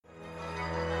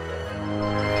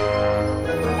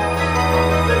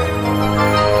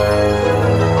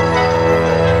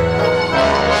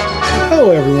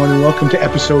welcome to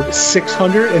episode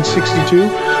 662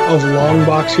 of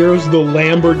Longbox Heroes, the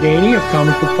Lamborghini of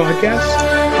comic book podcasts.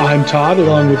 I'm Todd,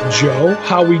 along with Joe.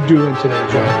 How we doing today,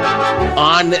 Joe?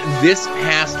 On this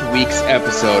past week's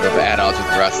episode of At Odds with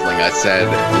Wrestling, I said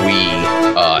we,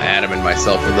 Adam and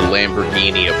myself, were the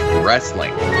Lamborghini of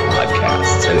wrestling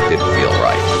podcasts, and it didn't feel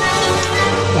right.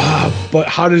 But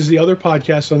how does the other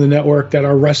podcasts on the network that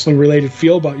are wrestling-related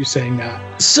feel about you saying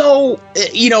that? So,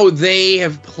 they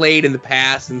have played in the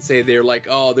past and say they're like,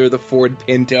 oh, they're the Ford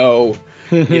Pinto,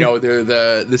 they're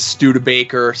the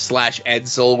Studebaker /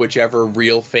 Edsel, whichever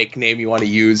real fake name you want to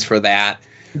use for that.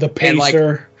 The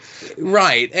Pacer.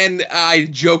 Right, and I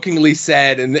jokingly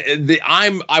said, and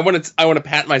I want to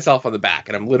pat myself on the back,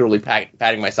 and I'm literally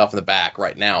patting myself on the back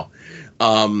right now.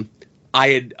 I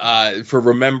had for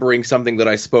remembering something that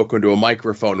I spoke into a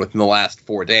microphone within the last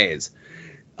 4 days.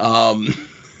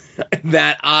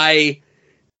 That I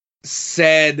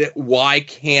said, why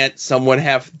can't someone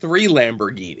have 3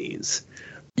 Lamborghinis?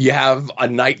 You have a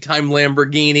nighttime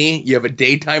Lamborghini, you have a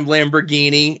daytime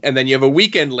Lamborghini, and then you have a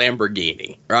weekend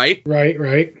Lamborghini, right?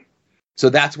 Right. So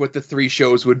that's what the 3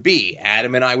 shows would be.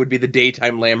 Adam and I would be the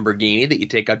daytime Lamborghini that you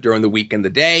take out during the week and the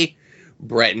day.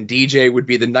 Brett and DJ would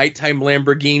be the nighttime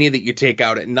Lamborghini that you take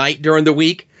out at night during the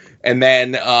week. And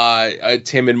then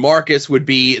Tim and Marcus would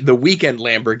be the weekend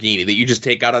Lamborghini that you just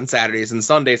take out on Saturdays and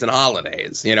Sundays and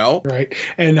holidays, Right.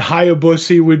 And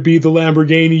Hayabusa would be the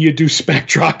Lamborghini you do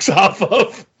Spectrox off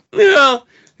of. Yeah,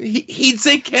 he'd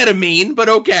say ketamine, but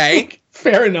okay.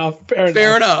 Fair enough.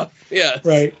 Yes.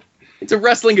 Right. It's a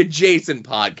wrestling adjacent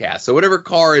podcast. So whatever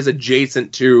car is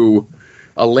adjacent to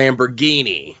a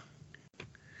Lamborghini,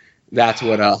 that's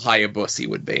what a Hayabusa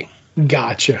would be.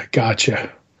 Gotcha.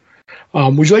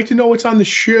 Would you like to know what's on the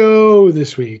show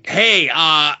this week? Hey,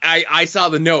 I saw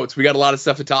the notes. We got a lot of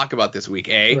stuff to talk about this week,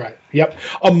 eh? Right. Yep.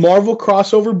 A Marvel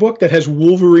crossover book that has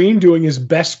Wolverine doing his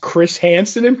best Chris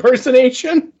Hansen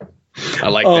impersonation. I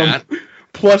like that.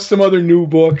 Plus some other new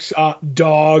books,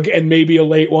 Dog, and maybe a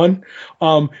late one.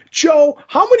 Joe,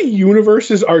 how many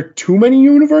universes are too many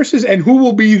universes, and who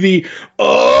will be the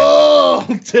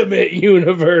ultimate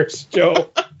universe,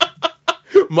 Joe?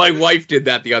 My wife did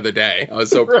that the other day. I was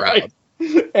so proud. Right.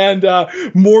 And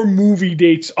more movie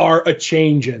dates are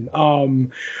a-changin'.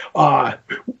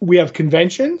 We have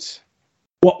conventions.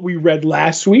 What we read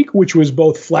last week, which was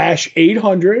both Flash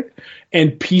 800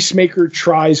 and Peacemaker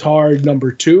Tries Hard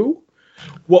 #2.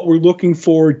 What we're looking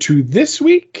forward to this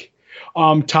week,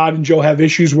 Todd and Joe have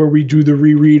issues where we do the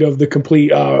reread of the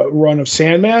complete run of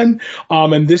Sandman.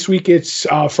 And this week it's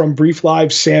from Brief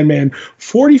Live Sandman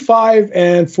 45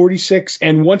 and 46.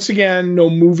 And once again, no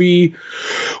movie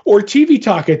or TV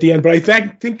talk at the end. But I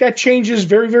think that changes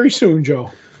very, very soon,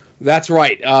 Joe. That's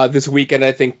right. This weekend,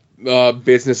 I think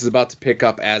business is about to pick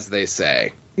up, as they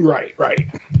say. Right.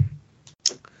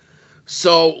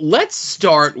 So let's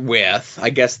start with,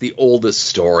 I guess, the oldest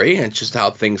story and just how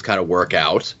things kind of work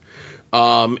out.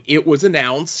 It was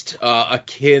announced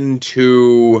akin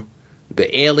to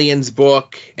the Aliens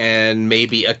book and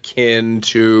maybe akin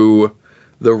to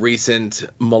the recent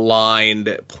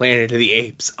maligned Planet of the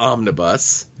Apes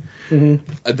omnibus.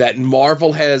 That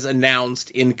Marvel has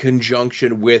announced in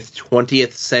conjunction with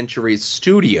 20th Century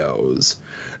Studios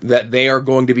that they are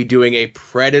going to be doing a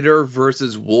Predator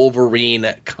versus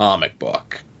Wolverine comic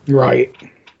book. Right.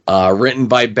 Written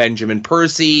by Benjamin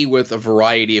Percy with a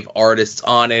variety of artists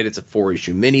on it. It's a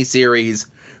 4-issue miniseries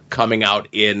coming out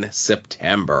in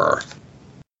September.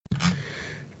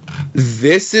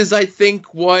 This is, I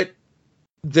think, what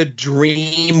the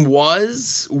dream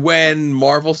was when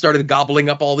Marvel started gobbling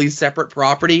up all these separate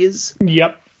properties.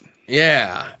 Yep.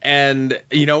 Yeah, and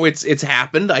it's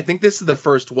happened. I think this is the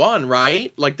first one,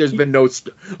 right? Like, there's been no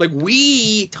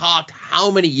we talked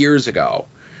how many years ago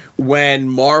when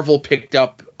Marvel picked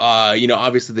up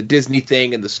obviously the Disney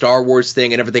thing and the Star Wars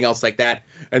thing and everything else like that,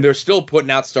 and they're still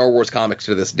putting out Star Wars comics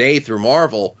to this day through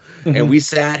Marvel. And we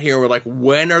sat here and we're like,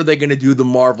 when are they going to do the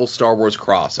Marvel Star Wars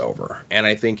crossover? And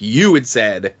I think you had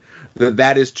said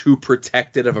that is too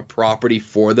protected of a property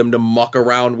for them to muck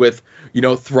around with,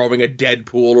 throwing a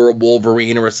Deadpool or a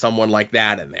Wolverine or someone like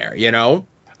that in there,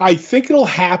 I think it'll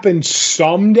happen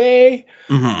someday,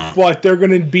 but they're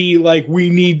going to be like,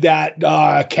 we need that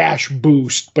cash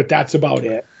boost, but that's about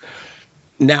it.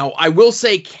 Now, I will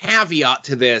say caveat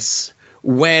to this,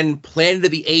 when Planet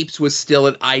of the Apes was still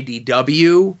at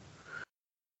IDW,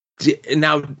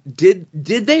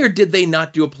 Did they or did they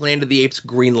not do a Planet of the Apes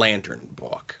Green Lantern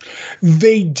book?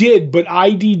 They did, but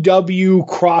IDW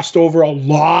crossed over a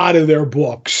lot of their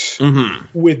books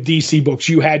with DC books.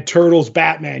 You had Turtles,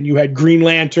 Batman, you had Green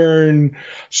Lantern,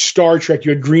 Star Trek,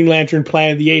 you had Green Lantern,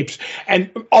 Planet of the Apes, and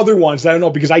other ones. I don't know,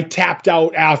 because I tapped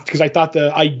out after, because I thought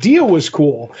the idea was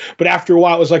cool, but after a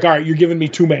while it was like, all right, you're giving me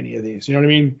too many of these. You know what I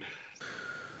mean?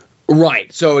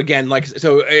 Right. So again,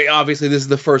 obviously this is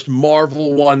the first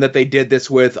Marvel one that they did this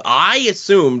with. I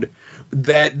assumed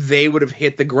that they would have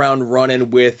hit the ground running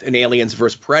with an Aliens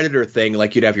vs. Predator thing.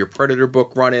 Like you'd have your Predator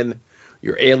book running,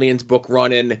 your Aliens book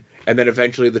running, and then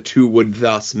eventually the two would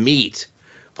thus meet.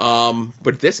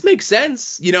 But this makes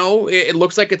sense. You know, it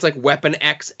looks like it's like Weapon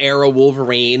X era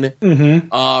Wolverine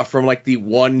from like the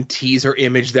one teaser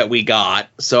image that we got.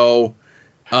 So,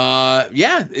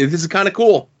 yeah, this is kind of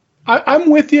cool. I'm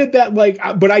with you that, like,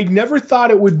 but I never thought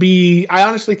it would be. I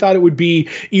honestly thought it would be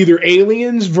either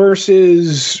Aliens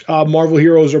versus Marvel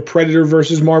Heroes or Predator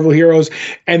versus Marvel Heroes,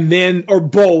 and then, or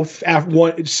both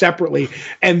one separately,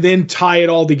 and then tie it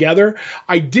all together.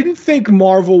 I didn't think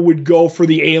Marvel would go for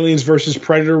the Aliens versus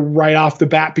Predator right off the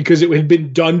bat because it had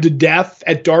been done to death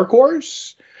at Dark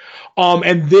Horse.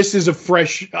 And this is a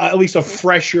fresh, at least a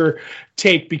fresher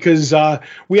take, because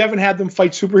we haven't had them fight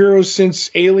superheroes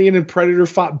since Alien and Predator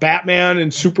fought Batman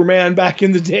and Superman back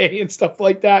in the day and stuff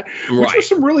like that, which were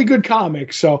some really good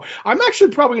comics. So I'm actually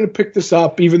probably going to pick this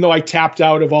up, even though I tapped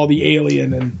out of all the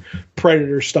Alien and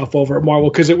Predator stuff over at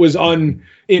Marvel, because it was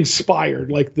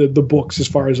uninspired, like the books, as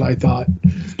far as I thought.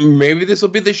 Maybe this will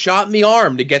be the shot in the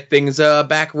arm to get things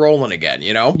back rolling again,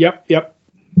 you know? Yep.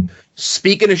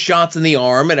 Speaking of shots in the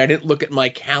arm, and I didn't look at my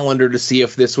calendar to see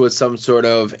if this was some sort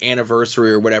of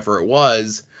anniversary or whatever it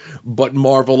was, but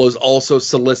Marvel has also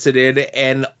solicited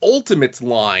an Ultimates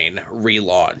line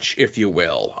relaunch, if you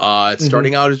will. It's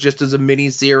starting out as a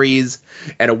mini-series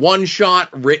and a one-shot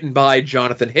written by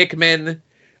Jonathan Hickman,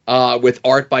 with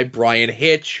art by Brian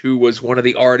Hitch, who was one of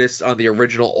the artists on the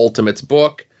original Ultimates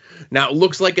book. Now, it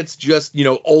looks like it's just,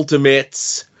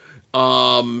 Ultimates.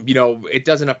 It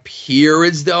doesn't appear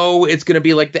as though it's going to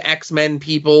be like the X-Men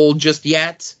people just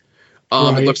yet.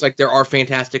 It looks like there are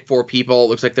Fantastic Four people. It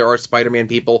looks like there are Spider-Man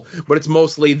people, but it's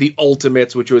mostly the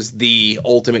Ultimates, which was the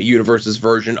Ultimate Universe's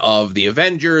version of the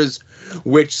Avengers,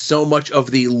 which so much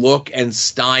of the look and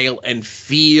style and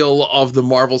feel of the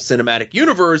Marvel Cinematic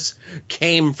Universe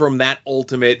came from that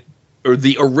Ultimate, or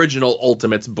the original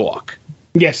Ultimates book.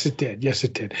 Yes, it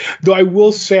did. Though I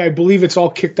will say, I believe it's all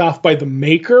kicked off by the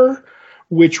maker,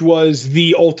 which was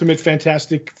the Ultimate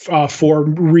Fantastic Four,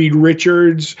 Reed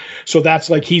Richards. So that's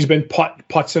like he's been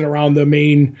putzing around the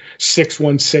main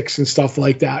 616 and stuff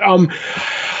like that.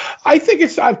 I think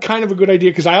it's kind of a good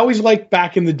idea, because I always liked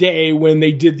back in the day when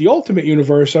they did the Ultimate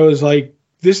Universe, I was like,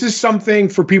 this is something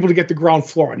for people to get the ground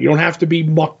floor on. You don't have to be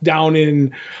mucked down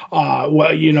in,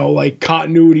 like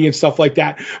continuity and stuff like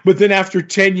that. But then after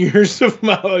 10 years of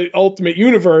my Ultimate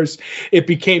Universe, it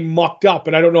became mucked up.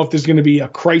 And I don't know if there's going to be a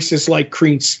Crisis-like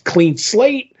clean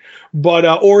slate, but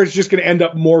or it's just going to end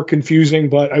up more confusing.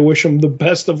 But I wish them the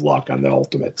best of luck on the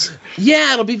Ultimates.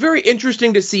 Yeah, it'll be very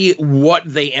interesting to see what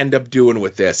they end up doing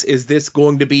with this. Is this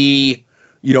going to be,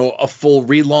 a full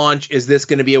relaunch? Is this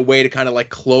going to be a way to kind of like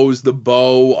close the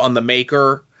bow on the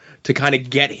maker, to kind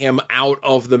of get him out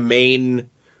of the main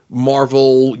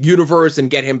Marvel universe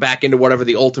and get him back into whatever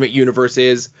the Ultimate Universe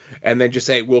is, and then just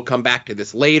say, we'll come back to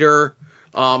this later?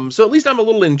 So at least I'm a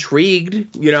little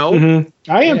intrigued,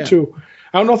 I am too.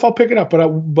 I don't know if I'll pick it up,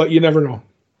 but you never know.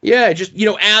 Yeah, just,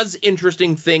 as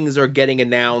interesting things are getting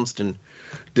announced and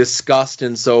discussed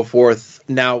and so forth.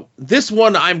 Now, this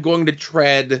one I'm going to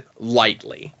tread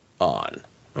lightly on.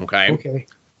 Okay.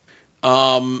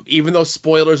 Even though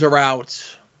spoilers are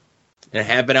out and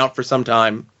have been out for some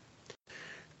time,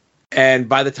 and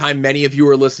by the time many of you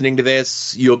are listening to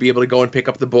this, you'll be able to go and pick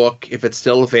up the book if it's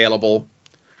still available.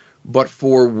 But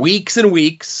for weeks and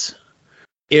weeks,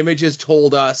 Image has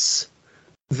told us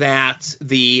that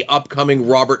the upcoming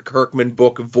Robert Kirkman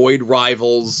book, Void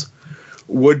Rivals,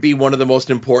 would be one of the most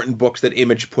important books that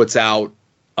Image puts out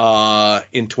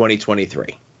in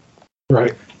 2023.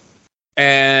 Right.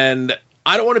 And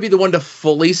I don't want to be the one to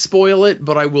fully spoil it,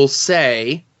 but I will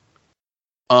say,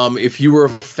 if you were a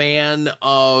fan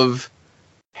of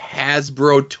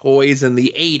Hasbro toys in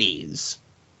the 80s,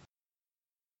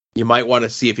 you might want to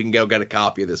see if you can go get a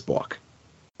copy of this book.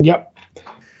 Yep.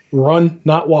 Run,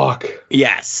 not walk.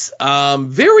 Yes.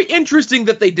 Very interesting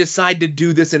that they decide to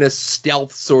do this in a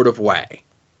stealth sort of way.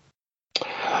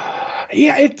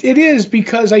 Yeah, it is,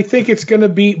 because I think it's going to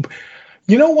be,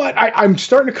 You know what? I'm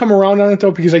starting to come around on it,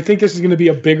 though, because I think this is going to be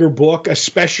a bigger book,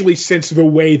 especially since the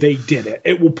way they did it.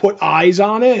 It will put eyes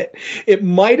on it. It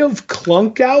might have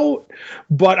clunked out,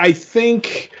 but I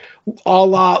think a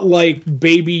lot like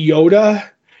Baby Yoda,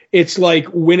 it's like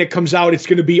when it comes out, it's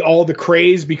going to be all the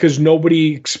craze because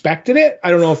nobody expected it.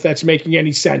 I don't know if that's making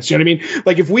any sense. You know what I mean?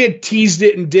 Like if we had teased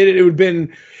it and did it, it would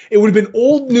have been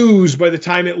old news by the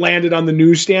time it landed on the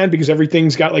newsstand because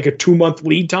everything's got like a 2-month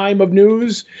lead time of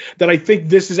news. That I think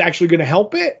this is actually going to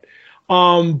help it.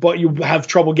 But you have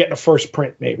trouble getting a first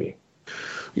print maybe.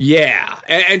 Yeah.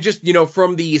 And just,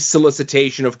 from the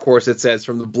solicitation, of course, it says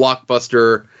from the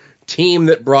Blockbuster team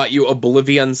that brought you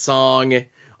Oblivion Song,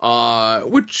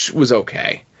 which was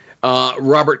okay.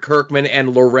 Robert Kirkman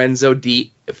and Lorenzo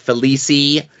Di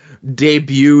Felici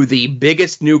debut the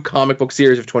biggest new comic book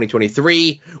series of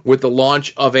 2023 with the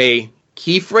launch of a,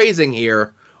 key phrasing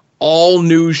here, all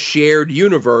new shared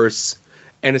universe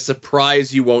and a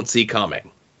surprise you won't see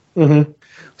coming. Mm-hmm.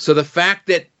 So the fact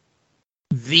that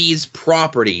these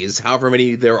properties, however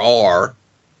many there are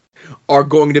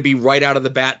going to be right out of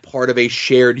the bat part of a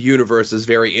shared universe is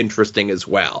very interesting as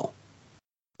well.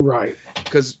 Right.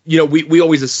 Because, we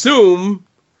always assume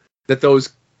that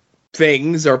those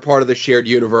things are part of the shared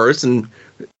universe, and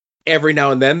every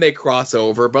now and then they cross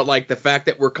over, but like the fact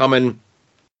that we're coming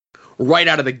right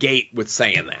out of the gate with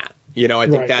saying that, I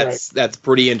think that's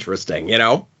pretty interesting,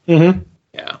 Mm-hmm.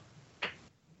 Yeah.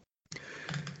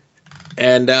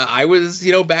 And I was,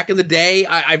 back in the day,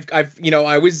 I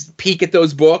always peek at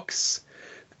those books.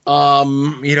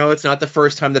 It's not the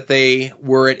first time that they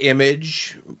were at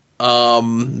Image.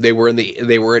 They were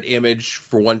at Image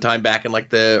for one time back in like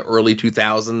the early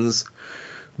 2000s,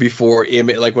 before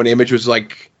Image, like when Image was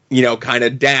like, kind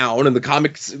of down and the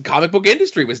comic book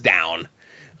industry was down.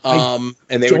 And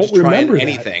they were just trying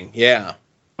anything. Yeah.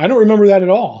 I don't remember that at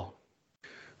all.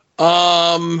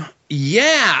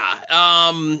 Yeah.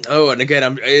 And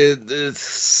again,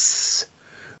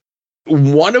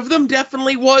 one of them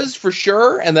definitely was for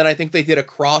sure. And then I think they did a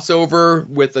crossover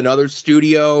with another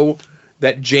studio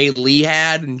that Jay Lee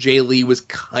had, and Jay Lee was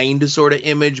kind of sort of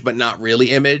Image, but not really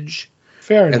Image.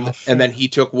 Fair enough. And then he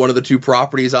took one of the two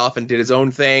properties off and did his own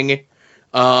thing.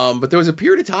 But there was a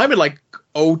period of time in like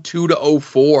 02 to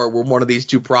 04 where one of these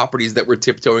two properties that were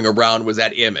tiptoeing around was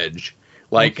at Image.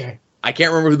 Like, okay. I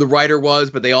can't remember who the writer was,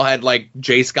 but they all had like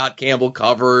J. Scott Campbell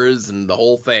covers and the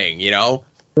whole thing,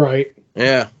 Right.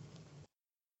 Yeah.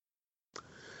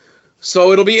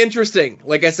 So it'll be interesting.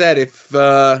 Like I said, if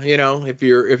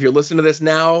you're listening to this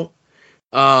now,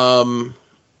 and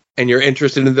you're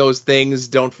interested in those things,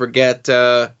 don't forget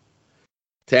to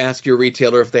ask your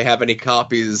retailer if they have any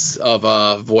copies of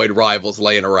Void Rivals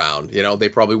laying around. They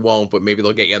probably won't, but maybe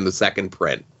they'll get you in the second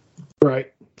print.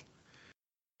 Right.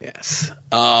 Yes.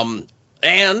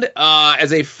 And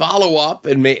as a follow-up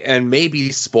and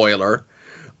maybe spoiler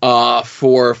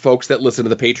for folks that listen to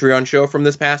the Patreon show from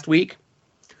this past week.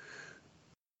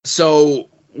 So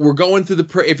we're going through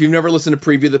if you've never listened to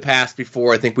Preview the Past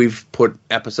before, I think we've put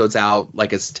episodes out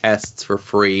like as tests for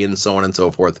free and so on and so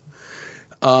forth.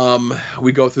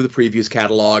 We go through the previews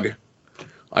catalog.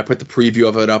 I put the preview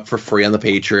of it up for free on the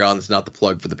Patreon. It's not the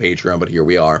plug for the Patreon, but here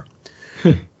we are.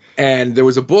 And there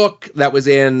was a book that was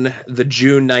in the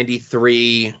June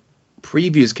 93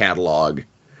 previews catalog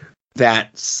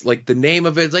that's like the name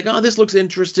of it's like, oh, this looks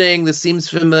interesting. This seems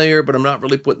familiar, but I'm not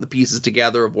really putting the pieces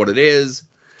together of what it is.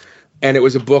 And it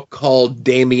was a book called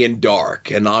Damien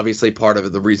Dark. And obviously part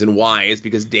of the reason why is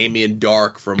because Damien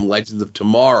Dark from Legends of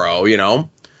Tomorrow,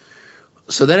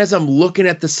 So then as I'm looking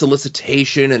at the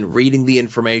solicitation and reading the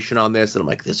information on this, and I'm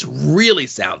like, this really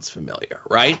sounds familiar,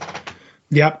 right?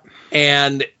 Yep.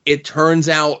 And it turns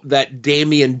out that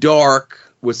Damien Dark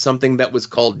was something that was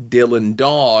called Dylan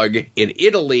Dog in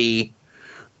Italy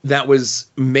that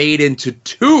was made into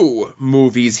 2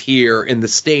 movies here in the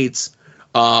States.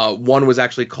 One was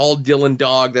actually called Dylan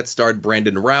Dog that starred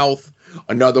Brandon Routh.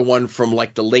 Another one from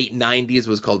like the late 90s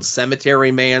was called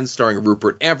Cemetery Man starring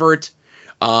Rupert Everett.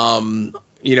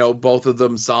 Both of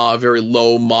them saw a very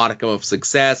low modicum of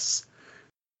success.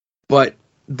 But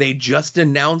they just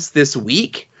announced this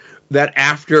week that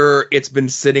after it's been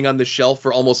sitting on the shelf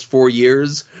for almost 4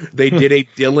 years, they did a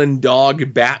Dylan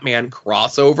Dog Batman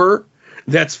crossover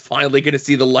that's finally going to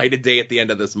see the light of day at the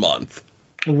end of this month.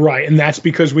 Right, and that's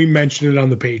because we mentioned it on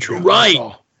the Patreon. Right.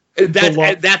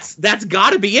 That's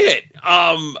got to be it.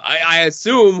 I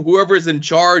assume whoever's in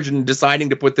charge and deciding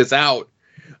to put this out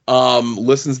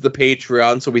listens to the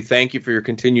Patreon, so we thank you for your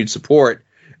continued support,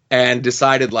 and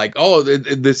decided like, oh,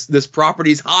 this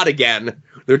property's hot again.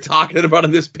 They're talking about it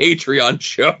on this Patreon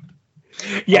show.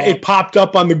 Yeah, it popped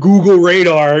up on the Google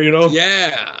radar,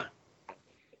 Yeah.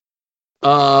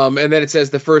 And then it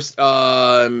says the first,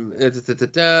 it's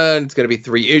going to be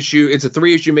 3 issue. It's a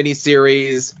 3-issue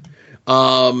miniseries.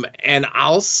 And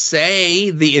I'll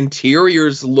say the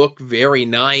interiors look very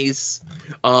nice.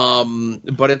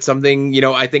 But it's something,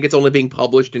 I think it's only being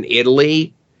published in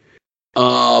Italy.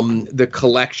 The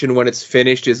collection, when it's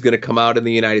finished, is going to come out in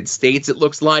the United States, it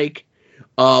looks like.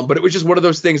 But it was just one of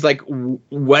those things like,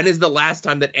 when is the last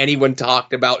time that anyone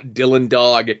talked about Dylan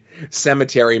Dog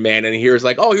Cemetery Man? And here's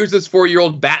like, oh, here's this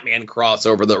 4-year-old Batman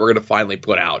crossover that we're going to finally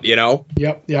put out,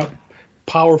 Yep.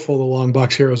 Powerful, the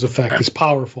Longbox Heroes effect is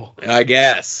powerful. I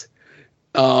guess.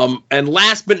 And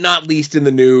last but not least in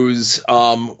the news,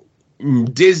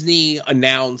 Disney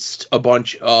announced a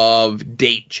bunch of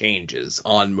date changes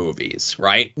on movies,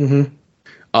 right? Mm-hmm.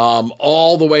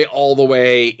 All the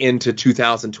way into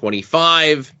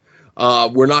 2025.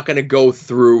 We're not going to go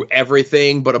through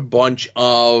everything, but a bunch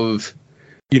of,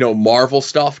 Marvel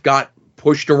stuff got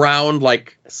pushed around,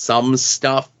 like some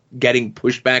stuff getting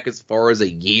pushed back as far as a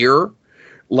year.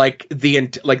 Like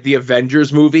the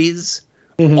Avengers movies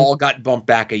all got bumped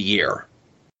back a year.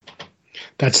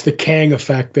 That's the Kang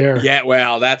effect there. Yeah,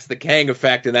 well, that's the Kang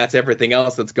effect, and that's everything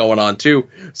else that's going on, too.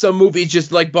 Some movies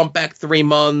just, bump back 3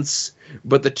 months,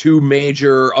 but the 2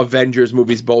 major Avengers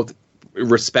movies both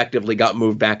respectively got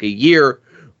moved back a year.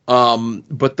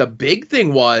 But the big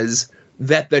thing was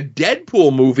that the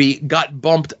Deadpool movie got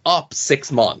bumped up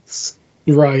 6 months.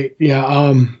 Right,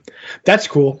 yeah. That's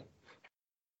cool.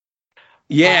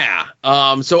 Yeah.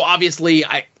 So, obviously,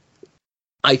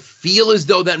 I feel as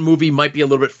though that movie might be a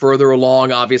little bit further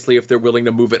along, obviously, if they're willing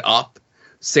to move it up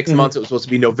 6 months. It was supposed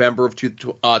to be November of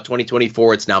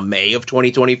 2024. It's now May of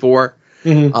 2024.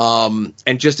 And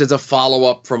just as a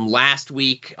follow-up from last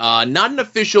week, not an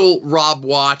official Rob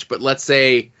watch, but let's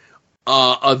say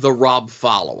the Rob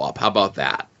follow-up. How about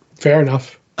that? Fair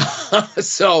enough.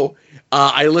 So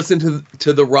I listened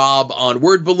to the Rob on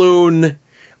Word Balloon.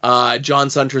 John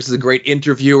Suntress is a great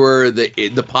interviewer. The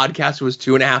podcast was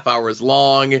 2.5 hours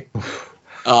long.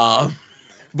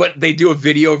 But they do a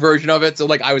video version of it. So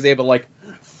I was able to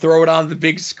throw it on the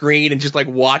big screen and just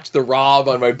watch the Rob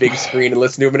on my big screen and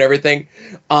listen to him and everything.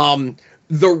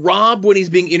 The Rob, when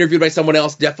he's being interviewed by someone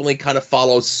else, definitely kind of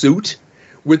follows suit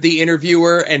with the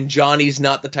interviewer. And Johnny's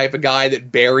not the type of guy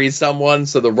that buries someone.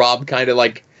 So the Rob kind of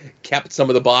kept some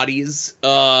of the bodies,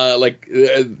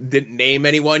 didn't name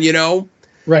anyone,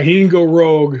 Right, he didn't go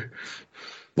rogue.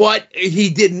 But he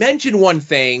did mention one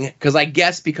thing, because I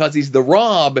guess because he's the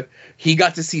Rob, he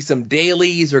got to see some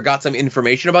dailies or got some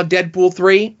information about Deadpool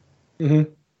 3.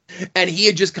 Mm-hmm. And he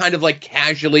had just kind of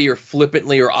casually or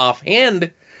flippantly or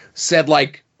offhand said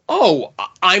oh,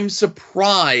 I'm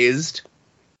surprised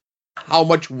how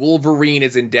much Wolverine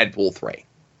is in Deadpool 3.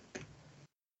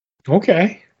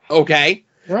 Okay.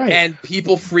 Right. And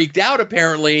people freaked out,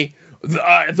 apparently.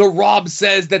 The Rob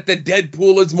says that the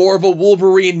Deadpool is more of a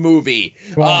Wolverine movie.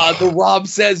 Wow. The Rob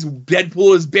says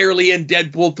Deadpool is barely in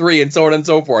Deadpool 3 and so on and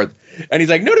so forth. And he's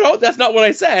like, no, that's not what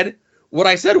I said. What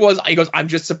I said was, I'm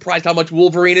just surprised how much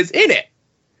Wolverine is in it.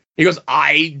 He goes,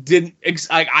 I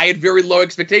had very low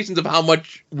expectations of how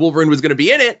much Wolverine was going to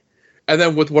be in it. And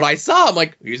then with what I saw, I'm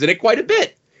like, he's in it quite a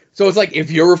bit. So it's if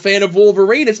you're a fan of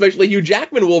Wolverine, especially Hugh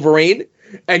Jackman Wolverine,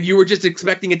 and you were just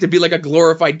expecting it to be a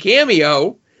glorified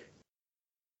cameo,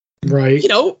 right?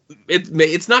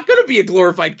 It's not going to be a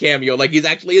glorified cameo he's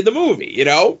actually in the movie,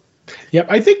 Yep,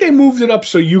 I think they moved it up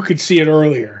so you could see it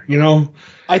earlier,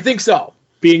 I think so.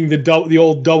 Being the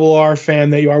old Double R fan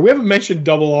that you are. We haven't mentioned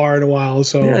Double R in a while,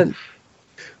 so... Yeah.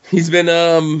 He's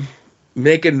been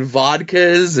making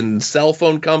vodkas and cell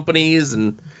phone companies,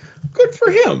 and... Good for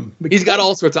him. He's got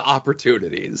all sorts of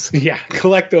opportunities. Yeah,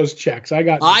 collect those checks.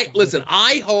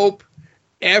 I hope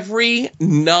every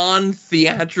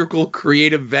non-theatrical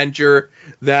creative venture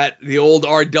that the old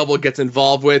R Double gets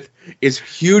involved with is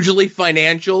hugely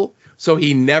financial, so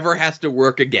he never has to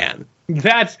work again.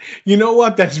 You know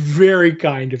what? That's very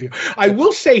kind of you. I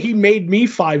will say he made me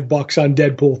 $5 on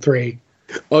Deadpool 3.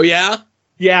 Oh, yeah?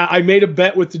 Yeah, I made a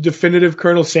bet with the definitive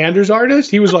Colonel Sanders artist.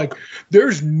 He was like,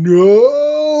 there's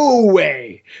no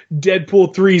way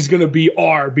Deadpool 3 is going to be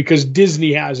R because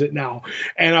Disney has it now.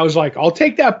 And I was like, I'll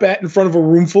take that bet in front of a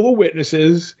room full of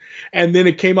witnesses. And then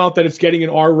it came out that it's getting an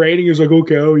R rating. He was like,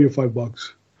 okay, I'll owe you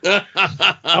 $5.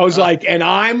 I was like, and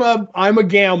I'm a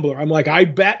gambler. I'm like, I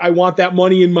bet I want that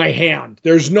money in my hand.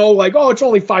 There's no oh, it's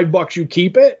only $5. You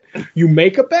keep it. You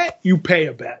make a bet. You pay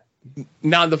a bet.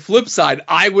 Now, on the flip side,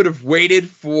 I would have waited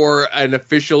for an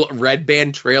official Red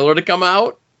Band trailer to come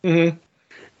out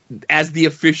as the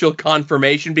official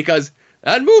confirmation, because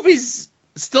that movie's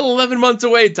still 11 months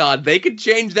away, Todd. They could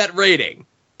change that rating.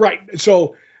 Right.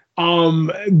 So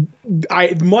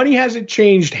Money hasn't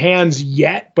changed hands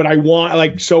yet, but I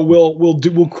want so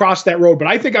we'll cross that road. But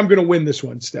I think I'm going to win this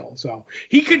one still. So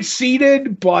he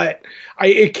conceded, but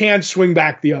it can swing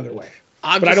back the other way.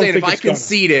 I'm just saying, if I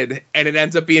conceded and it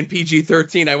ends up being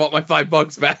PG-13, I want my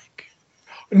 $5 back.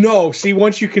 No, see,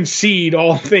 once you concede,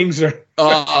 all things are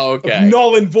okay.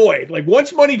 null and void. Like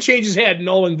once money changes hand,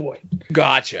 null and void.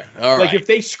 Gotcha. All right. Like if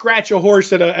they scratch a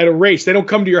horse at a race, they don't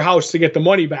come to your house to get the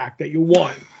money back that you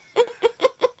won.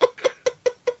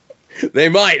 They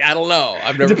might. I don't know.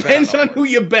 I've never. Depends on who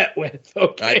you bet with.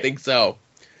 Okay. I think so.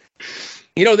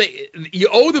 You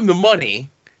owe them the money.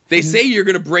 They say they're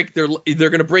going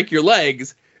to break your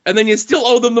legs, and then you still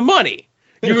owe them the money.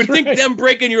 You would think them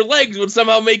breaking your legs would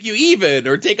somehow make you even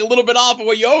or take a little bit off of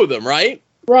what you owe them, right?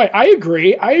 Right. I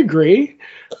agree. I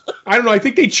don't know. I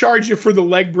think they charge you for the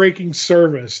leg breaking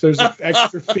service. There's an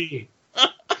extra fee.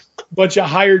 Bunch of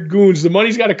hired goons. The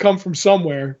money's got to come from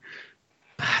somewhere.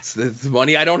 That's the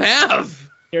money I don't have.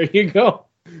 There you go.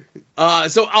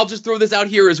 So I'll just throw this out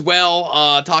here as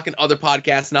well. Talking other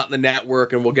podcasts, not in the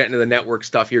network, and we'll get into the network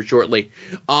stuff here shortly.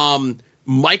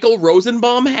 Michael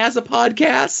Rosenbaum has a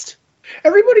podcast.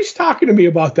 Everybody's talking to me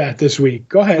about that this week.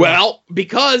 Go ahead. Well,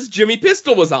 because Jimmy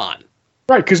Pistol was on.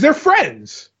 Right, because they're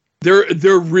friends.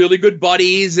 They're really good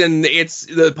buddies, and it's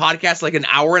the podcast like an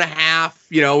hour and a half,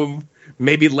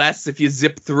 maybe less if you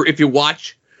zip through. If you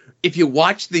watch the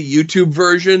YouTube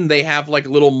version, they have like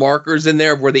little markers in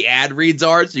there of where the ad reads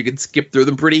are, so you can skip through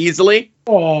them pretty easily.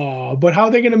 Oh, but how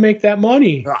are they going to make that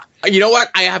money? You know what?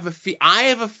 I have a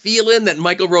feeling that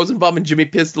Michael Rosenbaum and Jimmy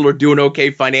Pistol are doing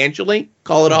okay financially.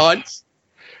 Call it odds.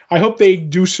 I hope they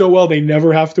do so well they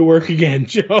never have to work again,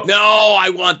 Joe. No, I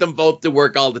want them both to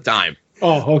work all the time.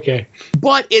 Oh, okay.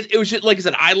 But it was just, like I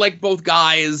said, I like both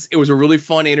guys. It was a really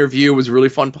fun interview. It was a really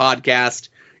fun podcast.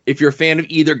 If you're a fan of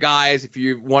either guys, if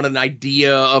you want an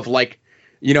idea of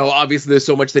obviously there's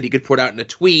so much that he could put out in a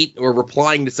tweet or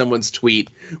replying to someone's tweet,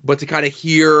 but to kind of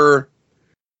hear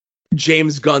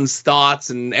James Gunn's thoughts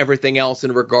and everything else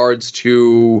in regards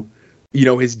to,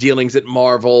 his dealings at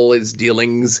Marvel, his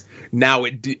dealings now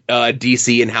at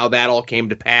DC and how that all came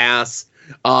to pass.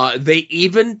 They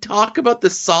even talk about the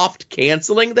soft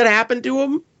canceling that happened to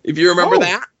him, if you remember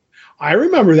that. I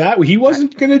remember that. He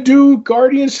wasn't going to do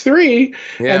Guardians 3.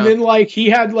 Yeah. And then he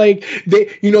had the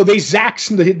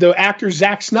actor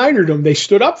Zack Snyder'd him. They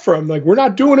stood up for him. We're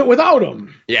not doing it without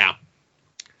him. Yeah.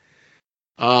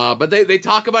 But they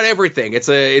talk about everything. It's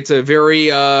a very,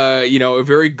 a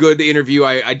very good interview.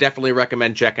 I definitely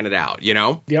recommend checking it out,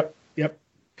 Yep.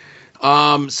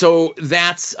 So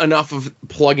that's enough of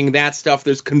plugging that stuff.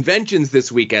 There's conventions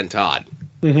this weekend, Todd.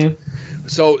 Mm-hmm.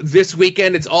 So this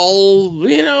weekend, it's all,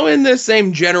 in the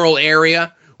same general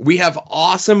area. We have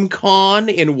Awesome Con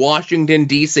in Washington,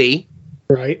 D.C.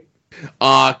 Right.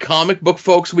 Comic book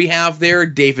folks we have there,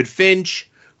 David Finch,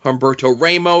 Humberto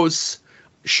Ramos,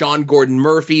 Sean Gordon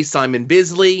Murphy, Simon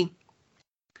Bisley.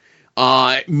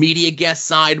 Media guest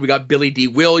side, we got Billy D.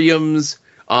 Williams,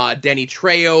 Denny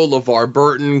Trejo, LeVar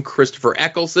Burton, Christopher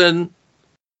Eccleston.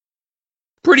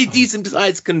 Pretty decent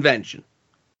sized convention.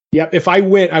 Yep. If I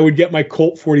went, I would get my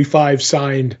Colt 45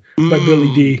 signed by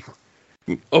Billy D.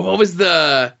 Oh, what was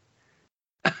they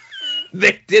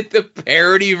did the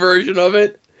parody version of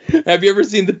it? Have you ever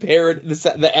seen the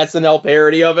SNL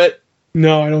parody of it?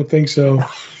 No, I don't think so.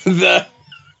 The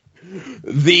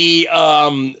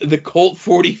Colt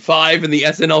 45 and the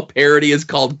SNL parody is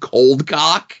called Cold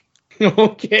Cock.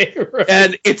 Okay, right.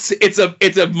 And it's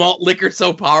a malt liquor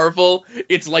so powerful,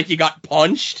 it's like you got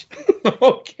punched.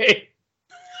 Okay.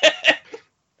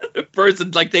 The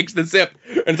person takes the sip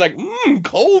and it's like,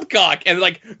 cold cock, and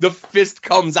the fist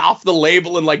comes off the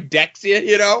label and decks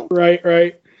you, Right.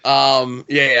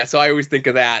 Yeah. So I always think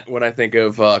of that when I think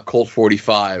of Colt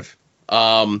 45.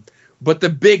 But the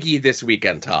biggie this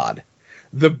weekend, Todd,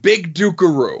 the Big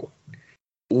Dukaroo,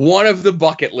 one of the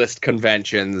bucket list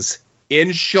conventions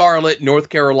in Charlotte, North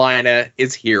Carolina,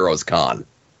 is Heroes Con.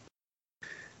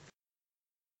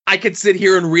 I could sit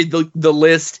here and read the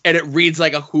list, and it reads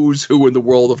like a who's who in the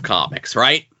world of comics,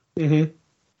 right? Mm-hmm.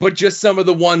 But just some of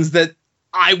the ones that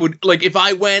I would, if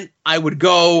I went, I would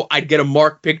go, I'd get a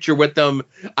mark picture with them,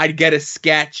 I'd get a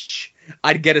sketch,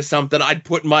 I'd get a something, I'd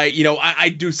put my,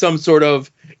 I'd do some sort of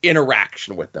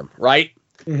interaction with them, right?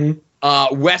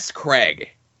 Mm-hmm. Wes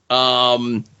Craig,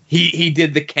 he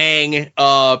did the Kang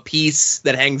piece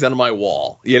that hangs on my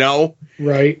wall,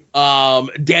 Right.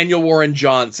 Daniel Warren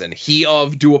Johnson, he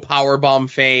of Do a Powerbomb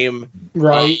fame.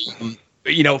 Right.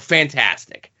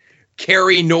 Fantastic.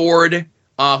 Carrie Nord,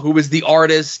 who was the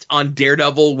artist on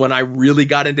Daredevil when I really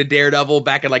got into Daredevil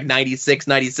back in 96,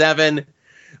 97.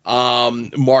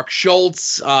 Mark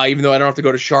Schultz, even though I don't have to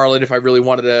go to Charlotte if I really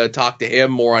wanted to talk to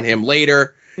him, more on him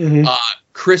later.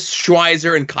 Chris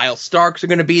Schweizer and Kyle Starks are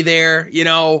going to be there.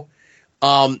 It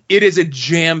is a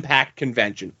jam-packed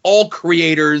convention. All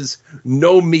creators,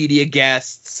 no media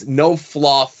guests, no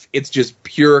fluff. It's just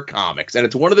pure comics. And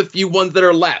it's one of the few ones that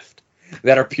are left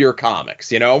that are pure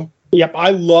comics, Yep,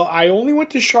 I only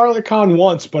went to Charlotte Con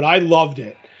once, but I loved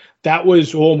it. That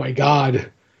was, oh my God,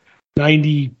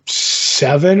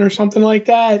 97 or something like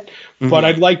that. But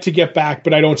I'd like to get back,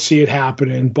 but I don't see it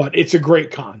happening. But it's a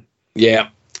great con. Yeah.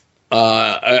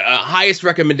 Highest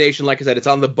recommendation, like I said, it's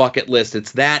on the bucket list.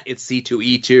 It's that, it's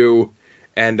C2E2,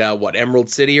 and Emerald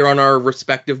City are on our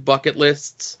respective bucket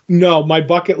lists? No, my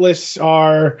bucket lists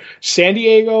are San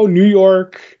Diego, New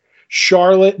York,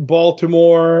 Charlotte,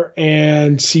 Baltimore,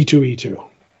 and C2E2.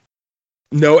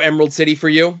 No Emerald City for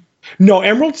you? No,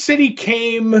 Emerald City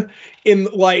came in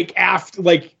late.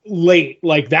 Like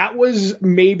that was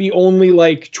maybe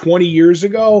only 20 years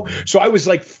ago. So I was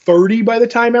 30 by the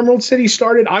time Emerald City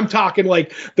started. I'm talking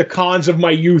the cons of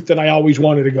my youth that I always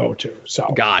wanted to go to.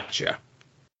 So gotcha.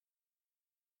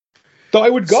 So I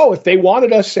would go if they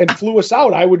wanted us and flew us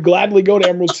out. I would gladly go to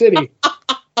Emerald City.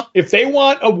 If they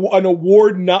want an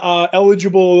award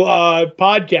eligible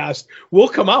podcast, we'll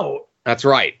come out. That's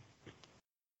right.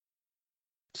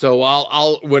 So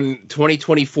I'll when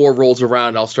 2024 rolls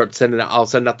around, I'll send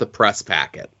out the press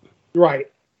packet. Right.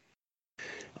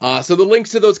 So the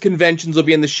links to those conventions will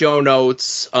be in the show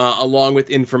notes, along with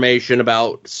information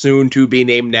about soon to be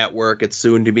named network at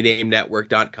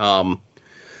soon-to-be-named-network.com.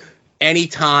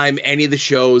 Anytime any of the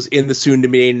shows in the soon to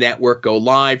be named network go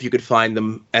live, you could find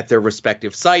them at their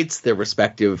respective sites, their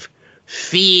respective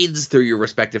feeds, through your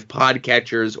respective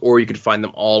podcatchers, or you could find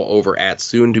them all over at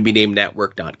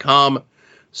soon-to-be-named-network.com.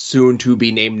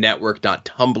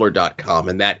 soon-to-be-named-network.tumblr.com,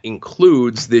 and that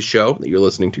includes this show that you're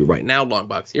listening to right now,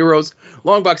 Longbox Heroes,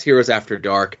 Longbox Heroes After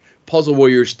Dark, Puzzle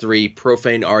Warriors 3,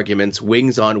 Profane Arguments,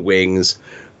 Wings on Wings,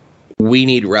 We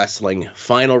Need Wrestling,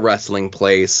 Final Wrestling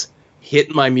Place,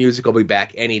 Hit My Music will be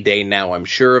back any day now, I'm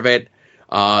sure of it,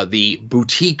 the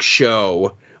Boutique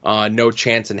Show, No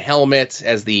Chance in Helmet,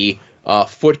 as the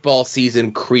football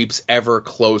season creeps ever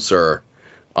closer,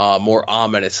 more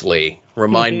ominously.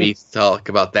 Remind me to talk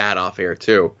about that off air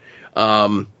too.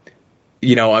 I'm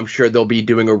sure they'll be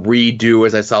doing a redo,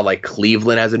 as I saw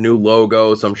Cleveland has a new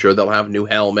logo, so I'm sure they'll have new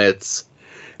helmets.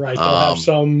 Right, they'll have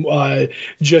some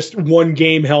just one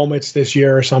game helmets this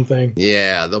year or something.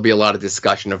 Yeah, there'll be a lot of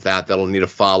discussion of that. That'll need a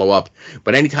follow-up.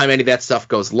 But anytime any of that stuff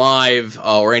goes live,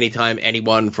 or anytime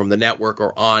anyone from the network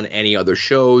or on any other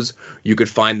shows, you could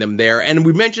find them there. And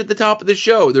we mentioned at the top of the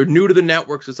show, they're new to the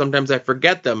network, so sometimes I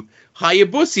forget them.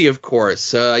 Hayabusa, of course,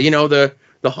 the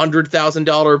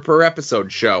 $100,000 per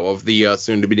episode show of the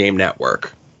soon-to-be-named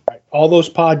network. Right. All those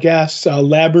podcasts,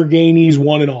 Lamborghinis,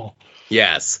 one and all.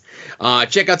 Yes.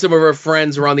 Check out some of our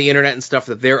friends around the internet and stuff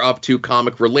that they're up to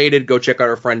comic related. Go check out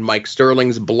our friend Mike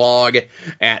Sterling's blog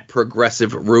at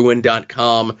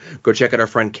progressiveruin.com. Go check out our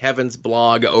friend Kevin's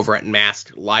blog over at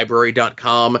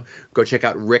maskedlibrary.com. Go check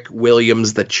out Rick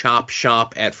Williams' The Chop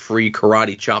Shop at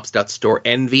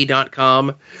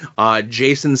freekaratechops.storenvy.com.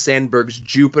 Jason Sandberg's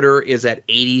Jupiter is at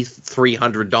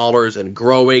 $8,300 and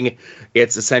growing.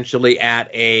 It's essentially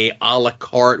at a la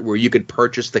carte where you could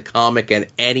purchase the comic and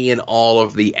any and all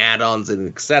of the add-ons and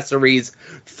accessories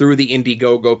through the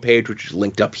Indiegogo page, which is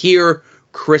linked up here.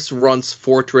 Chris runs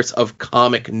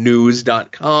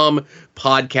fortressofcomicnews.com,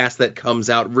 podcast that comes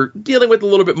out. We're dealing with a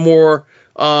little bit more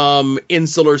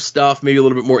insular stuff, maybe a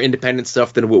little bit more independent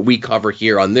stuff than what we cover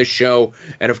here on this show.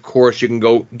 And of course, you can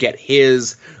go get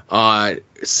his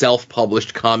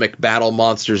self-published comic Battle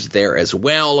Monsters there as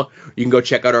well. You can go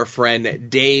check out our friend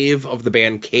Dave of the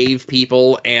band Cave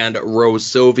People and Rose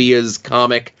Sovia's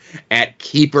comic at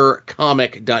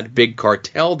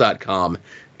keepercomic.bigcartel.com.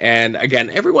 And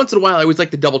again, every once in a while, I always like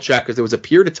to double check because there was a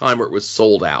period of time where it was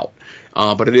sold out,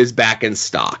 but it is back in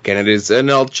stock,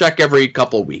 and I'll check every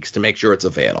couple of weeks to make sure it's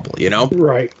available.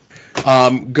 Right.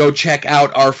 Go check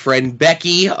out our friend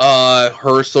Becky,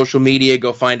 her social media.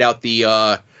 Go find out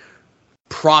the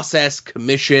process,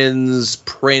 commissions,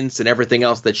 prints, and everything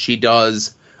else that she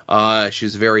does.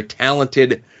 She's a very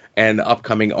talented and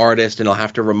upcoming artist, and I'll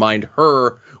have to remind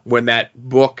her when that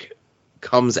book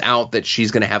comes out that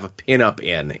she's going to have a pinup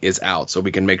in is out, so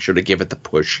we can make sure to give it the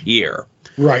push here.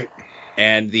 Right.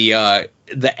 And the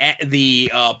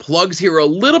plugs here are a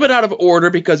little bit out of order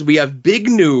because we have big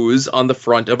news on the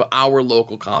front of our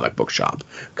local comic book shop,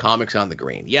 Comics on the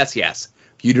Green. Yes. If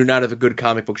you do not have a good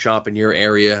comic book shop in your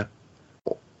area,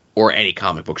 or any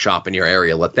comic book shop in your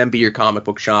area, let them be your comic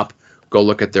book shop. go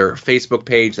look at their Facebook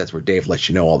page. That's where Dave lets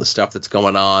you know all the stuff that's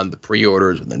going on, the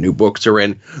pre-orders, when the new books are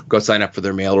in. Go sign up for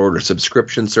their mail order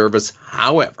subscription service.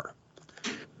 However,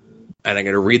 and I'm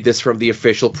going to read this from the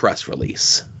official press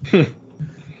release.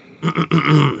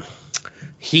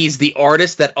 He's the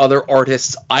artist that other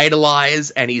artists idolize,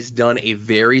 and he's done a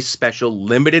very special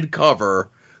limited cover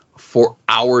for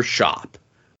our shop.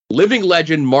 Living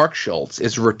legend Mark Schultz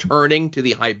is returning to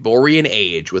the Hyborian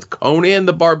Age with Conan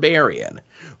the Barbarian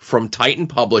from Titan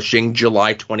Publishing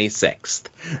July 26th.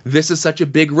 This is such a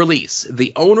big release.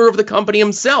 The owner of the company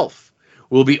himself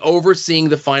will be overseeing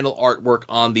the final artwork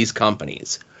on these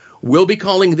companies. We'll be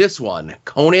calling this one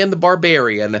Conan the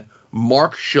Barbarian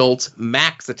Mark Schultz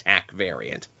Max Attack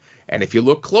variant. And if you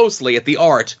look closely at the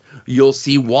art, you'll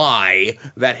see why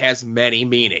that has many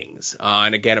meanings.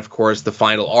 And again, of course, the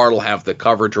final art will have the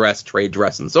cover dress, trade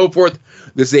dress, and so forth.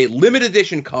 This is a limited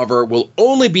edition cover, will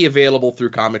only be available through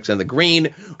Comics in the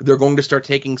Green. They're going to start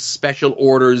taking special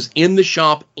orders in the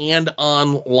shop and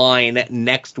online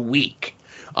next week.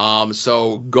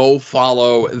 So go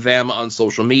follow them on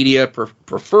social media,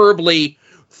 preferably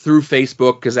through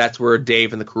Facebook, because that's where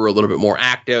Dave and the crew are a little bit more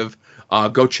active.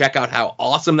 Go check out how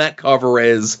awesome that cover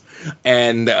is.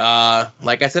 And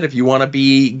like I said, if you want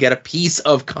to get a piece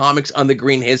of Comics on the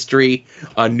Green history,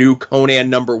 a new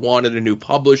Conan #1 and a new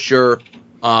publisher,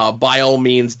 by all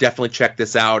means, definitely check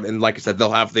this out. And like I said,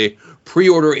 they'll have the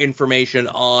pre-order information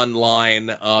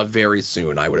online very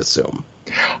soon, I would assume.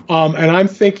 And I'm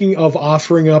thinking of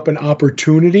offering up an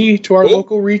opportunity to our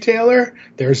local retailer.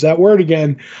 There's that word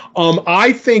again.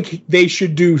 I think they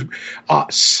should do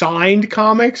signed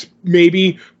comics,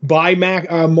 maybe by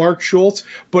Mark Schultz,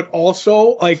 but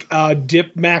also like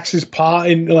dip Max's paw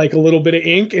in like a little bit of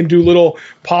ink and do little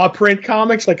paw print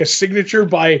comics, like a signature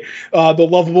by the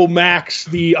lovable Max,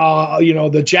 the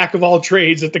jack of all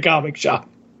trades at the comic shop.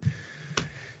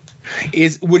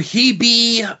 Would he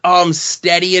be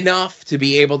steady enough to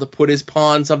be able to put his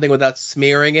paw on something without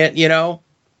smearing it,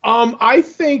 I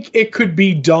think it could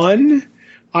be done.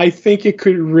 I think it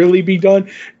could really be done.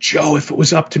 Joe, if it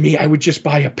was up to me, I would just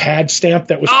buy a pad stamp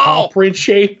that was paw print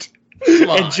shaped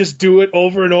and just do it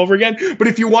over and over again. But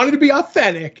if you wanted to be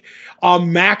authentic,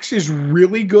 Max is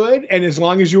really good, and as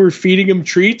long as you were feeding him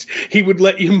treats, he would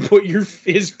let you put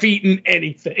his feet in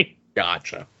anything.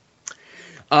 Gotcha.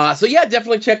 So yeah,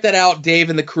 definitely check that out. Dave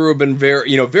and the crew have been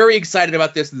very excited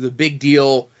about this. This is a big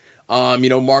deal.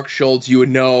 Mark Schultz, you would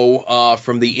know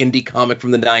from the indie comic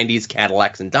from the 90s,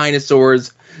 Cadillacs and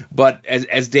Dinosaurs. But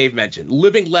as Dave mentioned,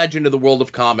 living legend of the world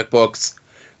of comic books.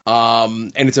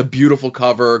 And it's a beautiful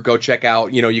cover. Go check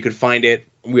out. You can find it.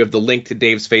 We have the link to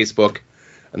Dave's Facebook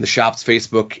and the shop's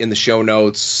Facebook in the show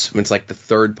notes. It's like the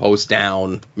third post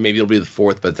down. Maybe it'll be the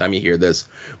fourth by the time you hear this.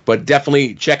 But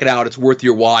definitely check it out. It's worth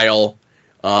your while.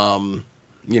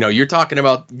 You're talking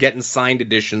about getting signed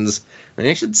editions, and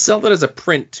they should sell that as a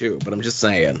print too, but I'm just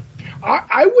saying.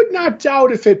 I would not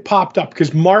doubt if it popped up,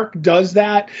 because Mark does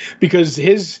that, because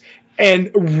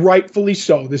and rightfully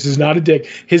so, this is not a dig,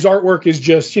 his artwork is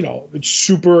just, it's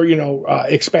super,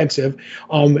 expensive,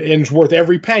 and it's worth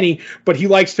every penny, but he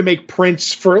likes to make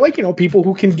prints for people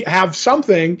who can have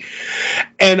something.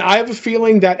 And I have a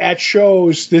feeling that at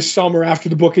shows this summer after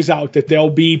the book is out, that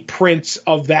there'll be prints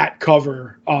of that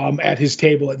cover at his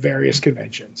table at various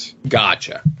conventions.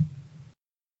 Gotcha.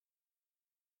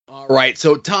 All right,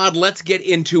 so Todd, let's get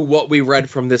into what we read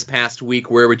from this past week.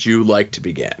 Where would you like to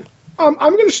begin? I'm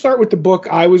going to start with the book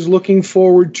I was looking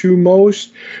forward to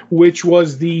most, which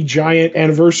was the giant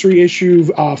anniversary issue,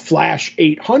 Flash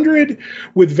 800,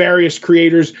 with various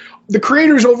creators. The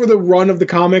creators over the run of the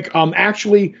comic,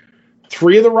 actually,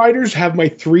 3 of the writers have my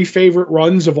 3 favorite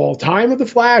runs of all time of the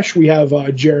Flash. We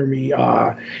have Jeremy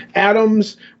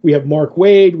Adams, we have Mark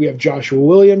Waid, we have Joshua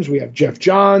Williams, we have Jeff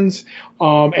Johns,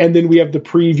 and then we have the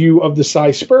preview of the Cy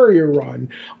Spurrier run,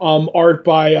 art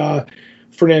by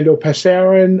Fernando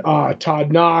Passaran,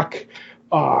 Todd Knock,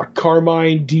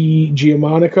 Carmine Di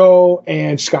Giamonico,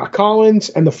 and Scott Collins.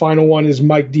 And the final one is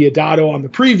Mike Diodato on the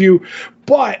preview.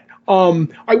 But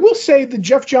I will say the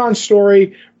Jeff Johns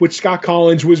story with Scott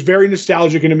Collins was very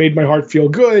nostalgic, and it made my heart feel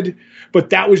good. But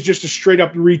that was just a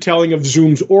straight-up retelling of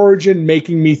Zoom's origin,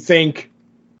 making me think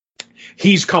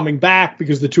he's coming back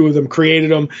because the two of them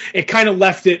created him. It kind of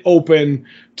left it open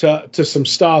to some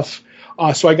stuff.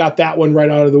 So I got that one right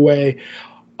out of the way.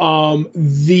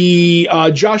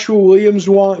 The Joshua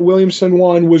Williamson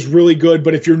one was really good,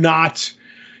 but if you're not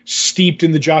steeped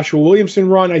in the Joshua Williamson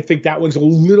run, I think that one's a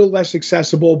little less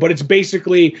accessible, but it's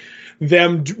basically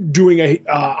them doing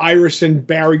Iris and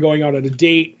Barry going out on a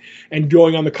date and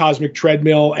going on the cosmic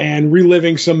treadmill and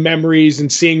reliving some memories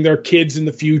and seeing their kids in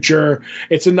the future.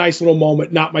 It's a nice little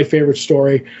moment. Not my favorite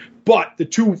story. But the